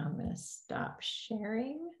 And I'm going to stop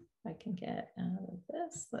sharing. If I can get out of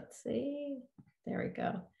this. Let's see. There we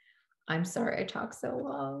go. I'm sorry I talk so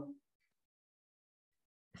long.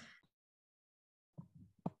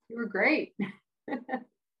 You were great.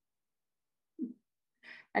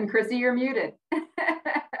 And Chrissy, you're muted.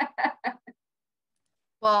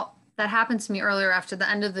 Well, that happened to me earlier after the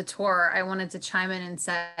end of the tour. I wanted to chime in and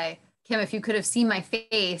say, Kim, if you could have seen my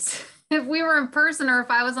face, if we were in person or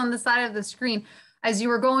if I was on the side of the screen, as you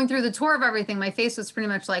were going through the tour of everything, my face was pretty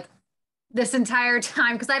much like this entire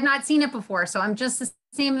time because I've not seen it before. So I'm just the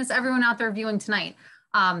same as everyone out there viewing tonight.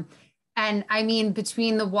 And I mean,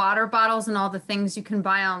 between the water bottles and all the things you can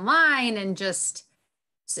buy online and just,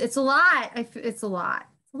 it's a lot. It's a lot.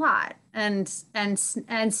 And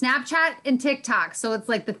Snapchat and TikTok. So it's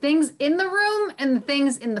like the things in the room and the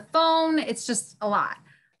things in the phone. It's just a lot.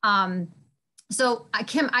 So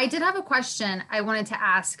Kim, I did have a question I wanted to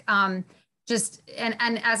ask, and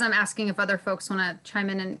as I'm asking if other folks want to chime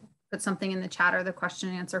in and put something in the chat or the question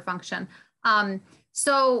and answer function.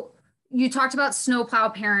 So you talked about snowplow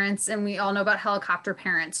parents and we all know about helicopter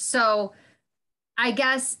parents. So I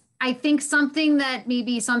think something that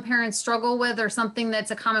maybe some parents struggle with or something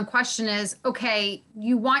that's a common question is, okay,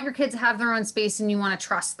 you want your kids to have their own space and you want to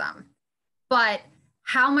trust them, but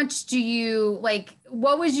how much do you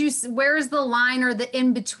where's the line or the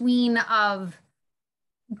in between of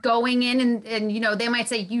going in and they might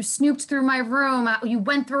say, you snooped through my room, you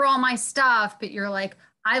went through all my stuff, but you're like,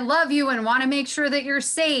 I love you and want to make sure that you're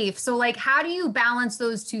safe. So like, how do you balance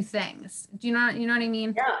those two things? Do you know what I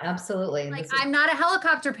mean? Yeah, absolutely. Like, I'm not a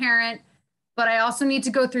helicopter parent, but I also need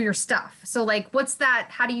to go through your stuff. So like, what's that?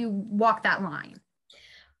 How do you walk that line?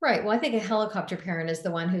 Right. Well, I think a helicopter parent is the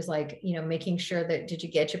one who's like, making sure that, did you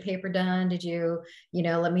get your paper done? Did you,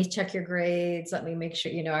 let me check your grades. Let me make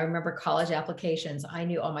sure, I remember college applications. I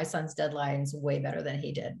knew all my son's deadlines way better than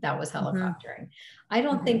he did. That was helicoptering. I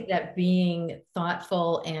don't think that being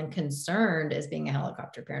thoughtful and concerned is being a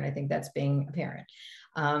helicopter parent. I think that's being a parent.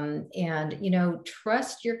 And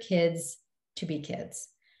trust your kids to be kids.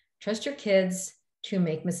 Trust your kids to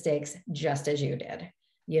make mistakes just as you did.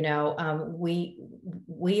 We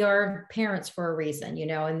are parents for a reason,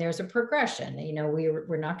 and there's a progression.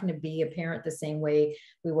 We're not going to be a parent the same way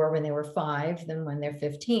we were when they were 5 than when they're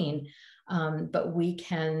 15. But we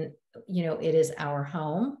can, it is our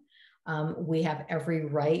home. We have every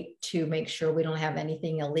right to make sure we don't have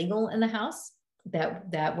anything illegal in the house.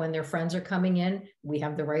 That when their friends are coming in, we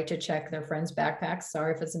have the right to check their friends' backpacks.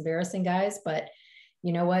 Sorry if it's embarrassing, guys, but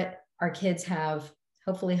you know what? Our kids have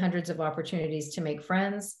hopefully hundreds of opportunities to make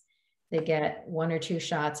friends. They get 1 or 2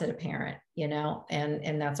 shots at a parent,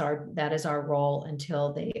 and that is our role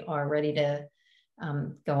until they are ready to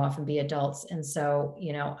go off and be adults. And so,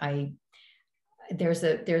 there's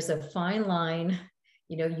a fine line.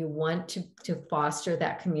 You want to foster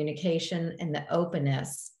that communication and the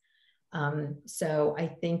openness. So I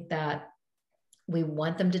think that we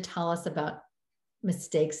want them to tell us about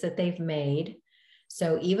mistakes that they've made.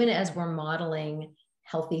 So even as we're modeling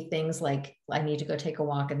healthy things like I need to go take a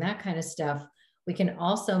walk and that kind of stuff, we can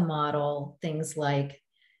also model things like,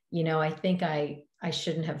 I think I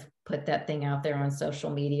shouldn't have put that thing out there on social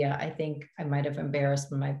media. I think I might have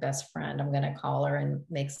embarrassed my best friend. I'm going to call her and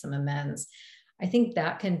make some amends. I think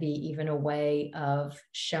that can be even a way of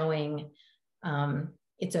showing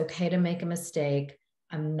it's okay to make a mistake.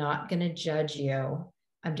 I'm not going to judge you.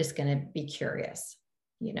 I'm just going to be curious,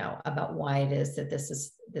 about why it is that this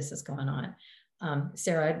is going on.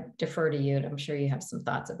 Sarah, I defer to you. I'm sure you have some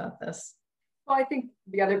thoughts about this. Well, I think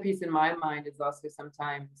the other piece in my mind is also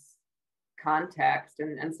sometimes context,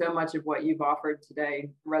 and so much of what you've offered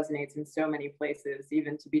today resonates in so many places.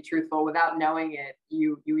 Even to be truthful, without knowing it,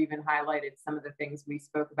 you even highlighted some of the things we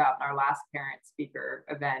spoke about in our last parent speaker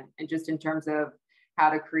event, and just in terms of how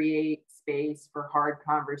to create space for hard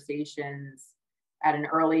conversations at an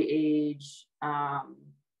early age,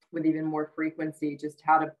 with even more frequency, just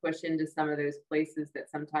how to push into some of those places that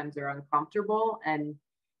sometimes are uncomfortable, and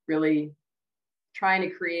really trying to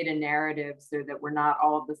create a narrative so that we're not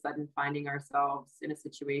all of a sudden finding ourselves in a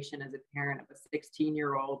situation as a parent of a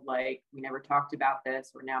 16-year-old, like, we never talked about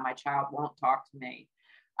this, or now my child won't talk to me.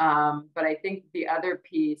 But I think the other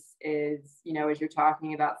piece is, as you're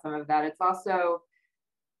talking about some of that, it's also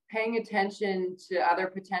paying attention to other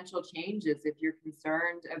potential changes. If you're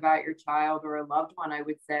concerned about your child or a loved one, I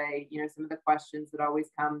would say, some of the questions that always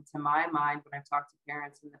come to my mind when I've talked to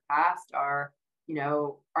parents in the past are,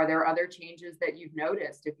 are there other changes that you've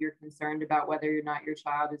noticed? If you're concerned about whether or not your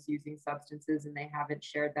child is using substances and they haven't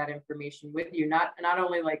shared that information with you, not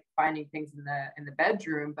only like finding things in the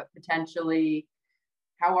bedroom, but potentially,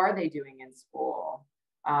 how are they doing in school?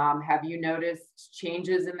 Have you noticed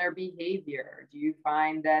changes in their behavior? Do you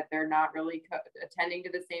find that they're not really attending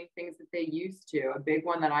to the same things that they used to? A big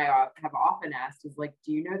one that I have often asked is like,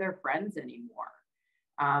 do you know their friends anymore?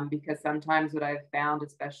 Because sometimes what I've found,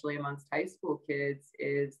 especially amongst high school kids,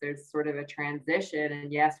 is there's sort of a transition.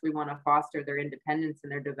 And yes, we want to foster their independence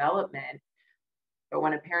and their development. But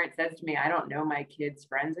when a parent says to me, I don't know my kids'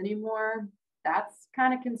 friends anymore, that's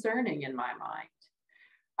kind of concerning in my mind.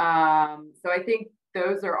 So I think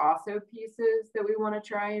those are also pieces that we want to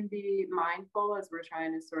try and be mindful as we're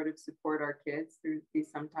trying to sort of support our kids through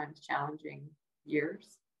these sometimes challenging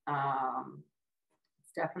years.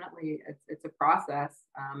 Definitely, it's a process,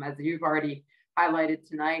 as you've already highlighted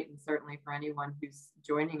tonight, and certainly for anyone who's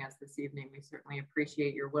joining us this evening, we certainly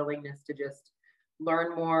appreciate your willingness to just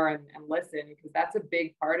learn more and listen, because that's a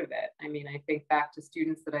big part of it. I mean, I think back to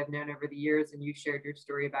students that I've known over the years, and you shared your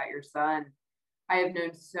story about your son. I have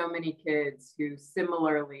known so many kids who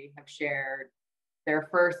similarly have shared their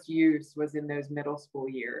first use was in those middle school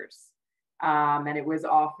years. And it was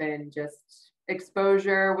often just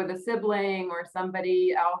exposure with a sibling, or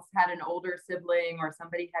somebody else had an older sibling, or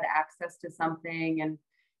somebody had access to something. And,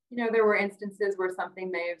 there were instances where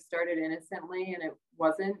something may have started innocently and it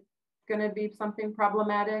wasn't going to be something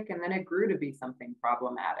problematic. And then it grew to be something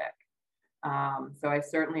problematic. So I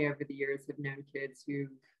certainly over the years have known kids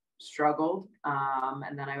who've struggled.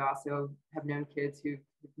 And then I also have known kids who've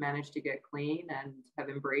managed to get clean and have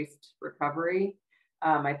embraced recovery.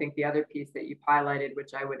 I think the other piece that you've highlighted,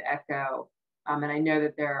 which I would echo, and I know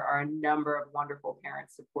that there are a number of wonderful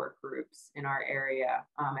parent support groups in our area,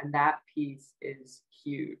 and that piece is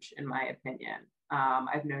huge, in my opinion.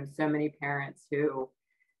 I've known so many parents who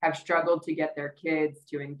have struggled to get their kids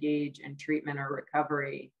to engage in treatment or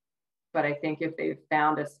recovery. But I think if they've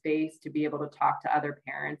found a space to be able to talk to other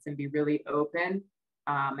parents and be really open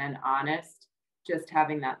and honest, just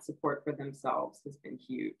having that support for themselves has been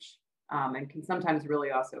huge, and can sometimes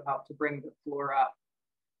really also help to bring the floor up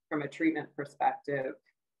from a treatment perspective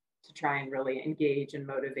to try and really engage and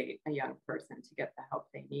motivate a young person to get the help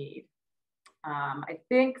they need. I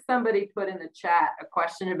think somebody put in the chat a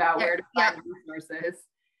question about where to find resources.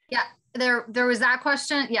 Yeah, there was that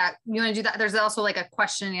question. Yeah, you want to do that? There's also like a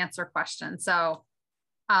question and answer question. So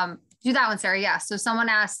do that one, Sarah. Yeah. So someone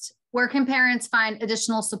asked, where can parents find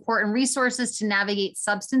additional support and resources to navigate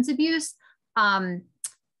substance abuse? Cam,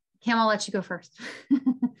 I'll let you go first.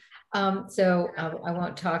 So I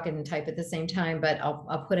won't talk and type at the same time, but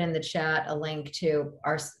I'll put in the chat a link to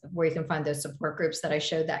where you can find those support groups that I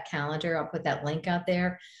showed, that calendar. I'll put that link out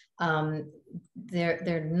there.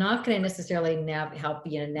 They're not going to necessarily help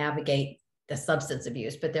you navigate the substance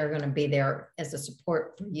abuse, but they're going to be there as a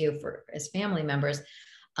support for you as family members.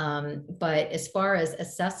 But as far as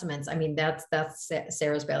assessments, I mean, that's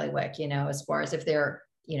Sarah's bailiwick, as far as if they're,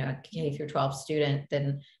 K through 12 student,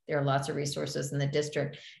 then there are lots of resources in the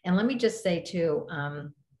district. And let me just say too,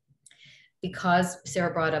 because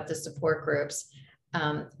Sarah brought up the support groups,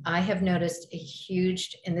 I have noticed a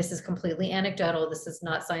huge, and this is completely anecdotal, this is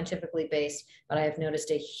not scientifically based, but I have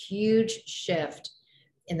noticed a huge shift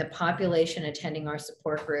in the population attending our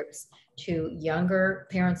support groups to younger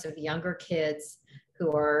parents of younger kids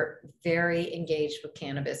who are very engaged with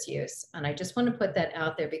cannabis use. And I just want to put that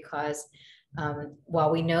out there because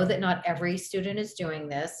while we know that not every student is doing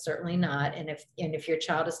this, certainly not. And if your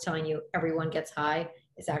child is telling you everyone gets high,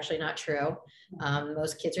 it's actually not true.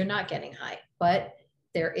 Most kids are not getting high, but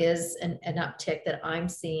there is an uptick that I'm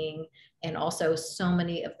seeing. And also so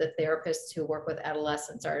many of the therapists who work with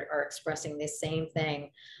adolescents are expressing the same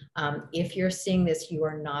thing. If you're seeing this, you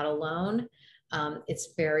are not alone. It's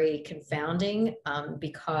very confounding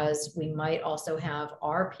because we might also have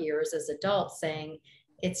our peers as adults saying,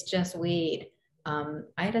 it's just weed. I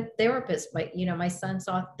had a therapist, my son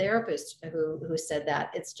saw a therapist who said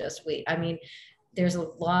that it's just weed. I mean, there's a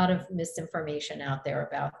lot of misinformation out there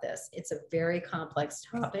about this. It's a very complex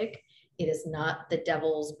topic. It is not the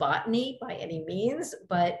devil's botany by any means,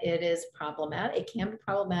 but it is problematic. It can be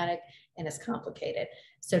problematic and it's complicated.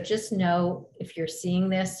 So just know if you're seeing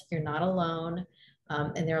this, you're not alone.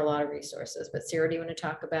 And there are a lot of resources. But Sarah, do you want to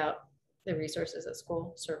talk about the resources at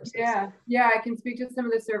school services? Yeah, I can speak to some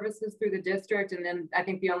of the services through the district. And then I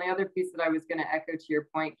think the only other piece that I was going to echo to your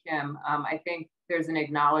point, Kim, I think there's an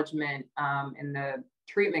acknowledgement in the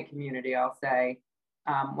treatment community, I'll say.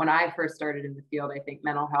 When I first started in the field, I think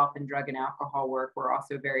mental health and drug and alcohol work were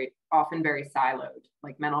also often very siloed.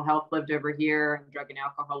 Like mental health lived over here and drug and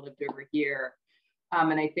alcohol lived over here.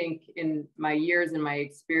 And I think in my years and my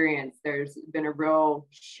experience, there's been a real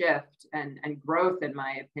shift and growth, in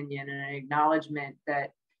my opinion, and an acknowledgement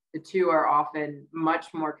that the two are often much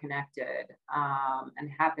more connected and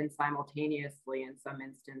happen simultaneously in some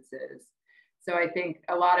instances. So I think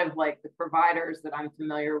a lot of like the providers that I'm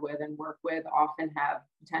familiar with and work with often have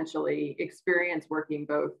potentially experience working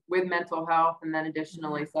both with mental health and then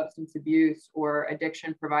additionally substance abuse or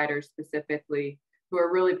addiction providers specifically, who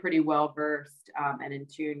are really pretty well versed and in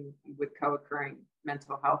tune with co-occurring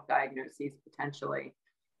mental health diagnoses potentially.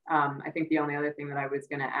 I think the only other thing that I was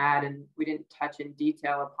going to add, and we didn't touch in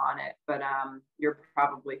detail upon it, but you're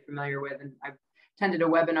probably familiar with, and I've attended a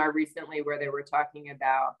webinar recently where they were talking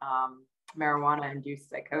about marijuana-induced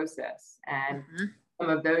psychosis and some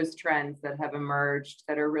of those trends that have emerged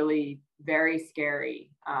that are really very scary,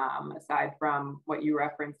 aside from what you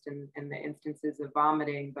referenced in the instances of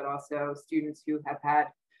vomiting, but also students who have had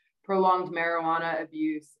prolonged marijuana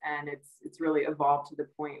abuse, and it's really evolved to the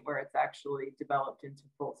point where it's actually developed into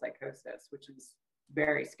full psychosis, which is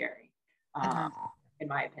very scary, in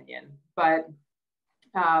my opinion. But,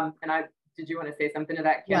 did you want to say something to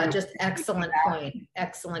that, Kim? Yeah, just excellent point.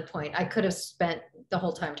 Excellent point. I could have spent the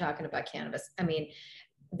whole time talking about cannabis. I mean,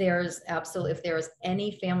 there's absolutely, if there is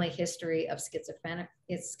any family history of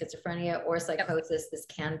schizophrenia or psychosis, this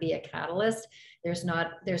can be a catalyst. There's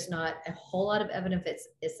not a whole lot of evidence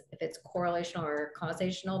if it's correlational or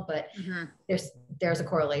causational, but there's a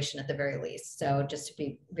correlation at the very least. So just to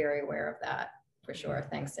be very aware of that for sure.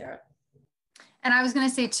 Thanks, Sarah. And I was going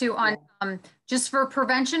to say too, on just for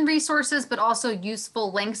prevention resources, but also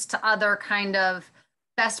useful links to other kind of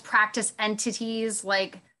best practice entities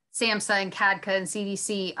like SAMHSA and CADCA and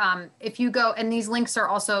CDC. If you go, and these links are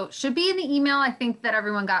also, should be in the email, I think that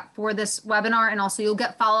everyone got for this webinar. And also you'll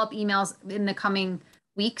get follow-up emails in the coming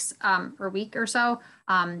weeks or week or so.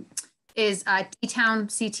 is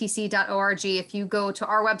dtownctc.org. If you go to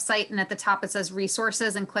our website and at the top it says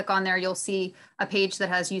resources and click on there, you'll see a page that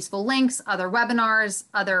has useful links, other webinars,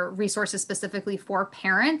 other resources specifically for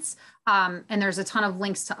parents. And there's a ton of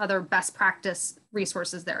links to other best practice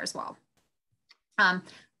resources there as well.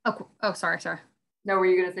 Sorry. No, were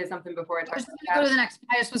you going to say something before I talked about that? I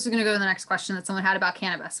was supposed to go to the next question that someone had about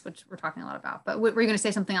cannabis, which we're talking a lot about, but were you going to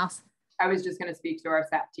say something else? I was just going to speak to our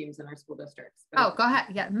SAP teams in our school districts. Oh, go ahead.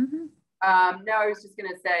 Yeah. Mm-hmm. No, I was just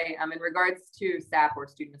going to say, in regards to SAP or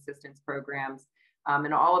student assistance programs,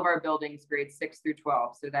 in all of our buildings, grades 6 through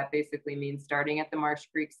 12. So that basically means starting at the Marsh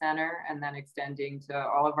Creek Center and then extending to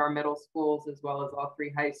all of our middle schools, as well as all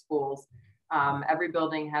 3 high schools. Every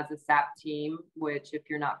building has a SAP team, which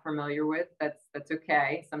if you're not familiar with, that's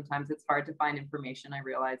okay. Sometimes it's hard to find information. I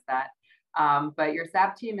realize that. But your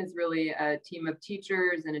SAP team is really a team of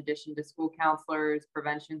teachers in addition to school counselors,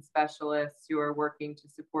 prevention specialists who are working to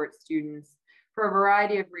support students for a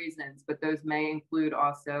variety of reasons, but those may include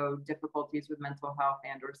also difficulties with mental health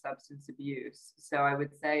and or substance abuse. So I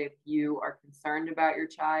would say if you are concerned about your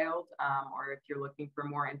child or if you're looking for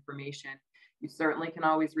more information, you certainly can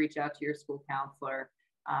always reach out to your school counselor.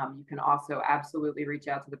 You can also absolutely reach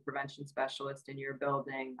out to the prevention specialist in your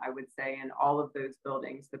building. I would say in all of those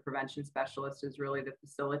buildings, the prevention specialist is really the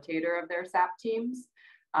facilitator of their SAP teams.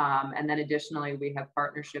 And then additionally, we have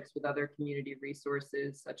partnerships with other community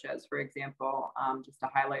resources, such as, for example, just to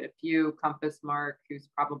highlight a few, Compass Mark, who's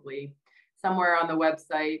probably somewhere on the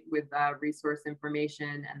website with resource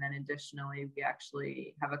information. And then additionally, we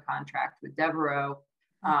actually have a contract with Devereaux,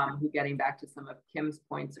 who, getting back to some of Kim's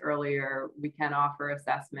points earlier, we can offer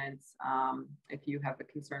assessments if you have a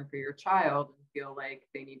concern for your child and feel like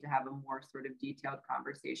they need to have a more sort of detailed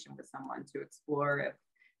conversation with someone to explore if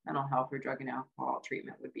mental health or drug and alcohol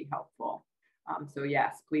treatment would be helpful. So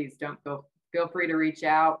yes, please feel free to reach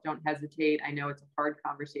out. Don't hesitate. I know it's a hard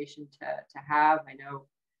conversation to have. I know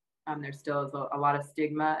there still is a lot of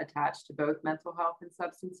stigma attached to both mental health and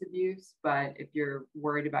substance abuse, but if you're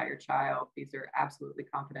worried about your child, these are absolutely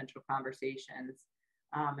confidential conversations,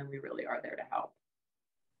 and we really are there to help.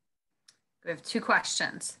 We have 2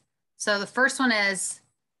 questions. So the first one is,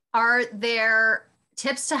 are there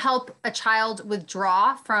tips to help the child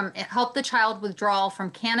withdraw from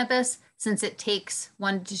cannabis since it takes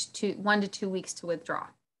 1 to 2 weeks to withdraw?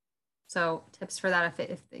 So tips for that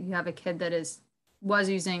if you have a kid that was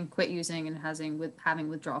using, quit using, and having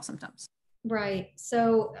withdrawal symptoms. Right.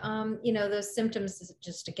 So, those symptoms is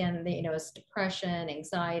just, again, it's depression,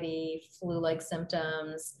 anxiety, flu-like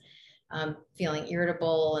symptoms, feeling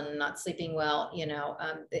irritable and not sleeping well.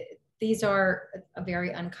 These are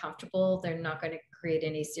very uncomfortable. They're not going to create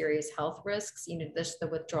any serious health risks. The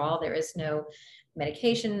withdrawal, there is no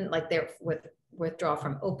medication like there with withdrawal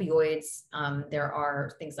from opioids. There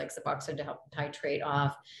are things like Suboxone to help titrate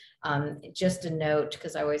off. Just a note,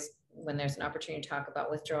 because I always, when there's an opportunity to talk about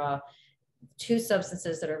withdrawal, 2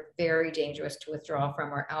 substances that are very dangerous to withdraw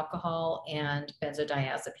from are alcohol and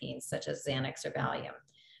benzodiazepines, such as Xanax or Valium.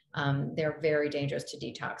 They're very dangerous to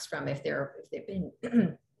detox from if they've been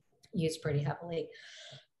used pretty heavily.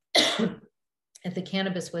 If the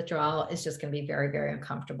cannabis withdrawal is just going to be very, very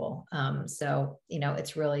uncomfortable. So,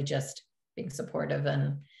 it's really just being supportive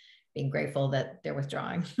and being grateful that they're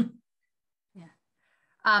withdrawing.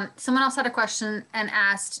 Yeah. Someone else had a question and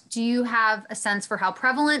asked, do you have a sense for how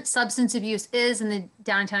prevalent substance abuse is in the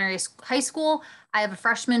downtown area high school? I have a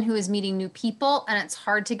freshman who is meeting new people and it's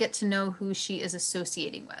hard to get to know who she is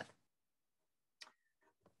associating with.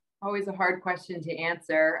 Always a hard question to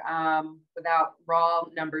answer. Without raw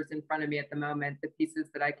numbers in front of me at the moment, the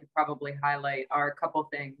pieces that I could probably highlight are a couple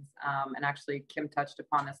things. And actually, Kim touched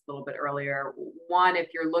upon this a little bit earlier. One, if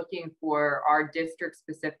you're looking for our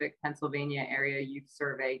district-specific Pennsylvania area youth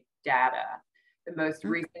survey data, the most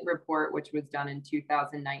recent report, which was done in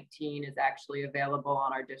 2019, is actually available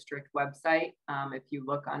on our district website. If you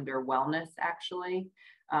look under wellness, actually,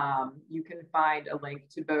 you can find a link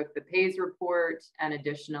to both the PAYS report and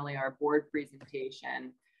additionally our board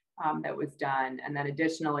presentation that was done. And then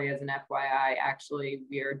additionally, as an FYI, actually,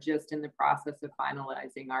 we are just in the process of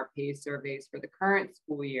finalizing our PAYS surveys for the current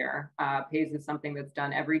school year. PAYS is something that's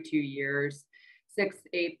done every 2 years. 6th,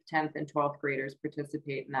 8th, 10th, and 12th graders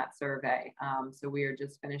participate in that survey. So we are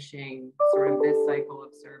just finishing sort of this cycle of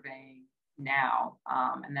surveying now.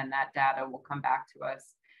 And then that data will come back to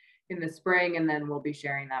us in the spring, and then we'll be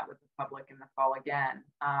sharing that with the public in the fall again.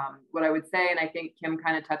 What I would say, and I think Kim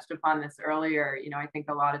kind of touched upon this earlier, I think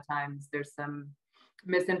a lot of times there's some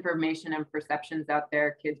misinformation and perceptions out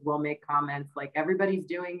there. Kids will make comments like, everybody's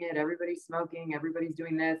doing it, everybody's smoking, everybody's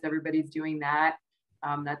doing this, everybody's doing that.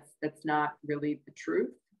 That's not really the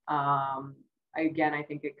truth. Again, I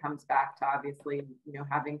think it comes back to obviously,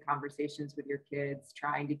 having conversations with your kids,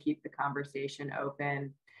 trying to keep the conversation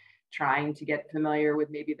open, trying to get familiar with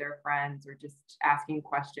maybe their friends, or just asking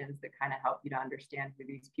questions that kind of help you to understand who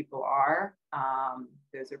these people are.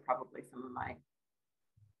 Those are probably some of my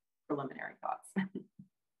preliminary thoughts. Okay.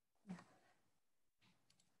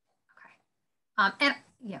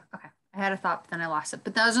 Okay. I had a thought, but then I lost it.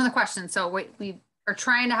 But those are the questions. So we are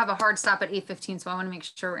trying to have a hard stop at 8:15, so I want to make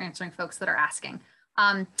sure we're answering folks that are asking.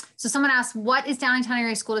 So someone asked, what is Downingtown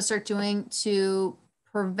Area School District doing to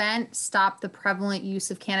stop the prevalent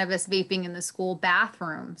use of cannabis vaping in the school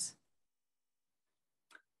bathrooms?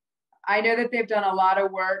 I know that they've done a lot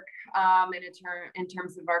of work in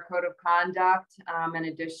terms of our code of conduct. And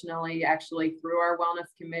additionally, actually through our wellness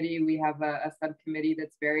committee, we have a subcommittee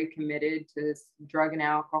that's very committed to drug and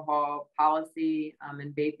alcohol policy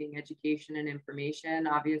and vaping education and information.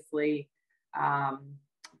 Obviously,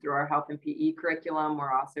 through our health and PE curriculum,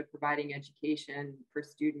 we're also providing education for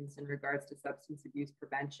students in regards to substance abuse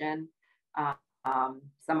prevention.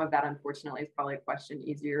 Some of that, unfortunately, is probably a question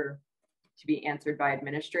easier to be answered by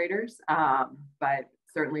administrators, but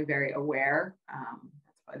certainly very aware.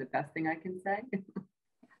 That's probably the best thing I can say.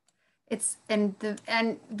 And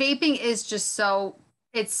vaping is just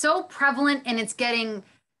it's so prevalent, and it's getting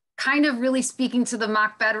kind of really speaking to the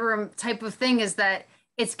mock bedroom type of thing, is that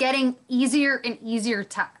it's getting easier and easier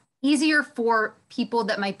for people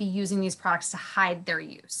that might be using these products to hide their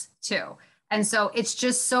use too. And so it's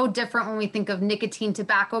just so different when we think of nicotine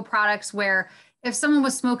tobacco products, where if someone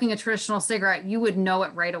was smoking a traditional cigarette, you would know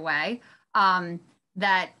it right away.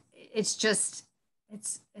 That it's just,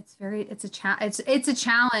 it's a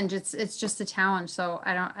challenge. It's just a challenge. So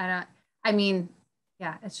I mean,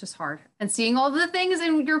 yeah, it's just hard. And seeing all the things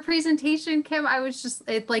in your presentation, Kim,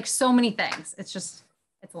 it's like so many things. It's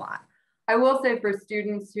a lot. I will say, for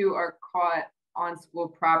students who are caught on school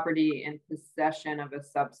property in possession of a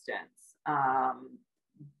substance,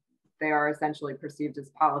 they are essentially perceived as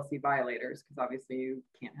policy violators, because obviously you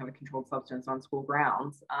can't have a controlled substance on school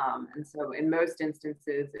grounds. And so in most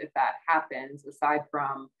instances, if that happens, aside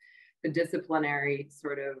from the disciplinary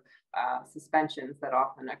sort of suspensions that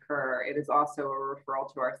often occur, it is also a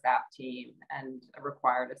referral to our SAP team and a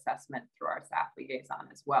required assessment through our SAP liaison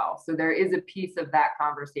as well. So there is a piece of that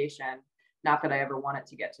conversation, not that I ever want it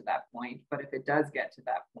to get to that point, but if it does get to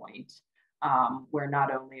that point, where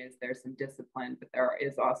not only is there some discipline, but there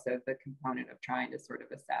is also the component of trying to sort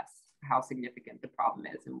of assess how significant the problem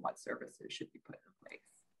is and what services should be put in place.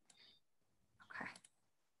 Okay.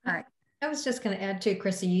 All right. I was just going to add too,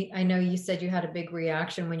 Chrissy, I know you said you had a big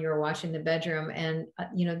reaction when you were watching the bedroom, and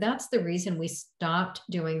that's the reason we stopped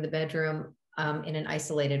doing the bedroom in an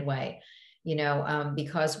isolated way,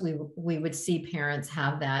 because we would see parents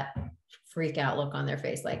have that freak out look on their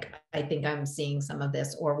face, like, I think I'm seeing some of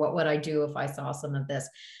this, or what would I do if I saw some of this?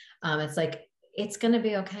 It's like, it's going to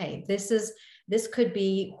be okay. This could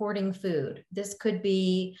be hoarding food. This could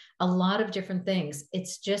be a lot of different things.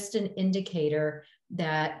 It's just an indicator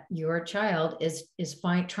that your child is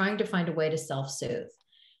trying to find a way to self-soothe.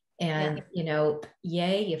 And,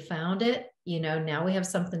 yay, you found it, now we have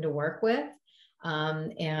something to work with.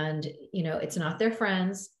 And, it's not their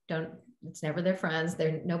friends. It's never their friends.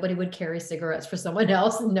 Nobody would carry cigarettes for someone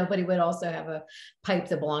else. And nobody would also have a pipe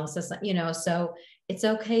that belongs to so it's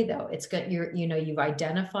okay though. It's good. You've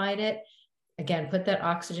identified it. Again, put that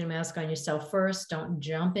oxygen mask on yourself first. Don't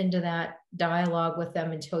jump into that dialogue with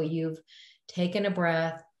them until you've taken a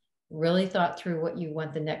breath, really thought through what you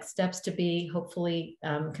want the next steps to be. Hopefully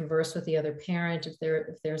converse with the other parent if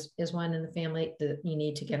there's one in the family that you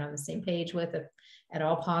need to get on the same page with, if at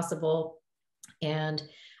all possible. And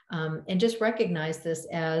just recognize this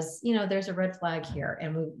as, there's a red flag here,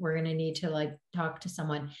 and we're going to need to talk to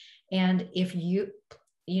someone. And if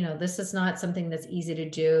this is not something that's easy to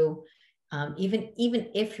do, even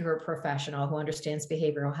if you're a professional who understands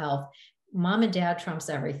behavioral health, mom and dad trumps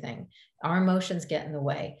everything. Our emotions get in the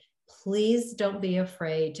way. Please don't be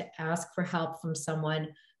afraid to ask for help from someone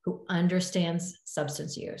who understands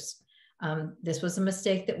substance use. This was a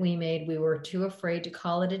mistake that we made. We were too afraid to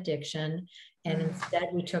call it addiction. And instead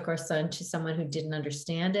we took our son to someone who didn't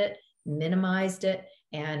understand it, minimized it,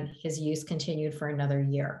 and his use continued for another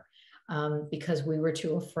year because we were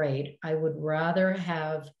too afraid. I would rather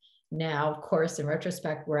have now, of course, in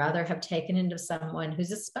retrospect, rather have taken into someone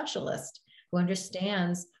who's a specialist, who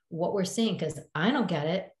understands what we're seeing, because I don't get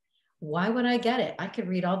it. Why would I get it? I could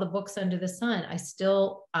read all the books under the sun.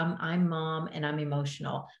 I'm mom and I'm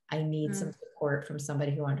emotional. I need some support from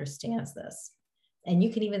somebody who understands this. And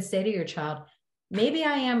you can even say to your child, maybe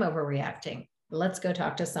I am overreacting. Let's go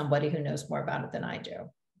talk to somebody who knows more about it than I do.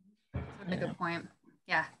 a good point.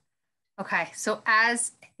 Yeah. Okay. So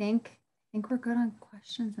as I think we're good on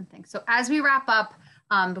questions and things. So as we wrap up,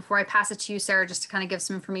 before I pass it to you, Sarah, just to kind of give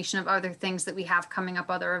some information of other things that we have coming up,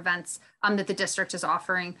 other events that the district is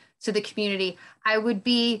offering to the community, I would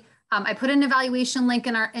be, I put an evaluation link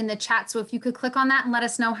in the chat. So if you could click on that and let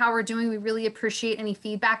us know how we're doing, we really appreciate any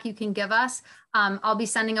feedback you can give us. I'll be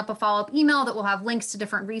sending up a follow-up email that will have links to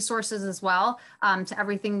different resources as well, to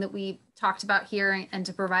everything that we talked about here, and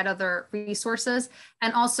to provide other resources.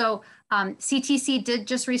 And also CTC did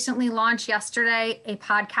just recently launch yesterday a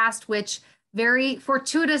podcast, which very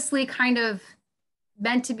fortuitously kind of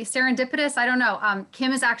meant to be serendipitous. I don't know.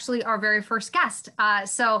 Kim is actually our very first guest.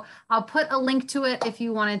 So I'll put a link to it if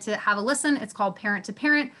you wanted to have a listen. It's called Parent to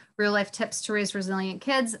Parent, Real Life Tips to Raise Resilient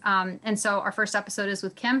Kids. And so our first episode is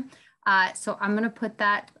with Kim. So I'm going to put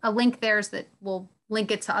a link there that will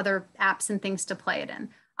link it to other apps and things to play it in.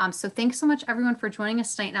 So thanks so much, everyone, for joining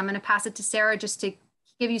us tonight. And I'm going to pass it to Sarah just to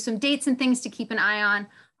give you some dates and things to keep an eye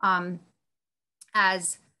on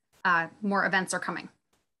as more events are coming.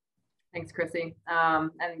 Thanks, Chrissy.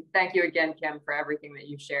 And thank you again, Kim, for everything that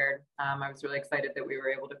you shared. I was really excited that we were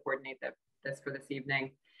able to coordinate this for this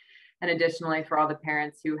evening. And additionally, for all the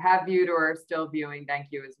parents who have viewed or are still viewing, thank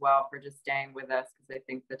you as well for just staying with us, because I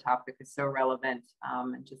think the topic is so relevant,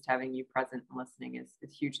 and just having you present and listening is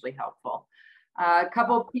hugely helpful. A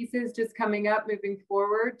couple of pieces just coming up moving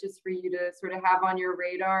forward, just for you to sort of have on your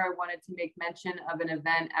radar. I wanted to make mention of an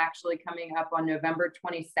event actually coming up on November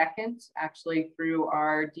 22nd, actually through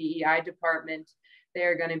our DEI department.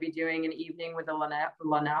 They're going to be doing an evening with the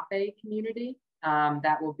Lenape community.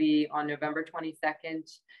 That will be on November 22nd.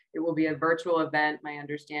 It will be a virtual event. My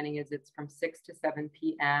understanding is it's from 6 to 7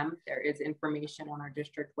 p.m. There is information on our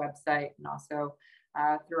district website, and also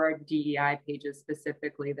through our DEI pages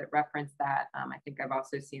specifically that reference that. I think I've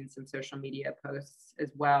also seen some social media posts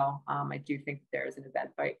as well. I do think there is an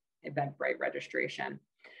Eventbrite registration.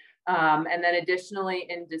 And then additionally,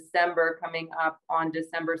 in December, coming up on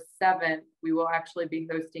December 7th, we will actually be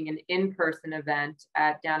hosting an in-person event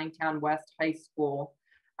at Downingtown West High School.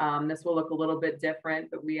 This will look a little bit different,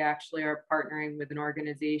 but we actually are partnering with an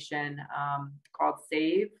organization called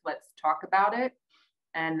SAVE. Let's Talk About It.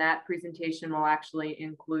 And that presentation will actually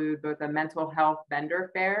include both a mental health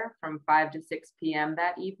vendor fair from 5 to 6 p.m.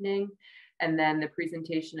 that evening. And then the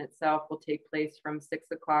presentation itself will take place from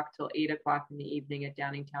 6 o'clock till 8 o'clock in the evening at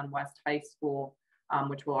Downingtown West High School,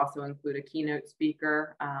 which will also include a keynote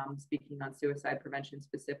speaker speaking on suicide prevention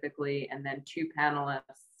specifically, and then two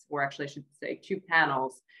panelists, or actually I should say two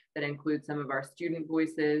panels that include some of our student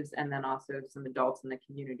voices, and then also some adults in the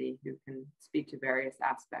community who can speak to various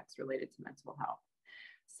aspects related to mental health.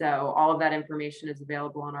 So all of that information is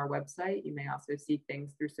available on our website. You may also see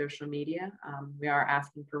things through social media. We are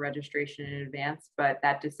asking for registration in advance, but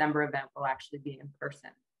that December event will actually be in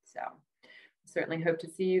person. So certainly hope to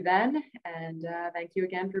see you then. And thank you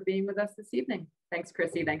again for being with us this evening. Thanks,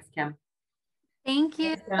 Chrissy. Thanks, Kim. Thank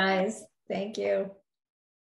you. Thanks, guys. Thank you.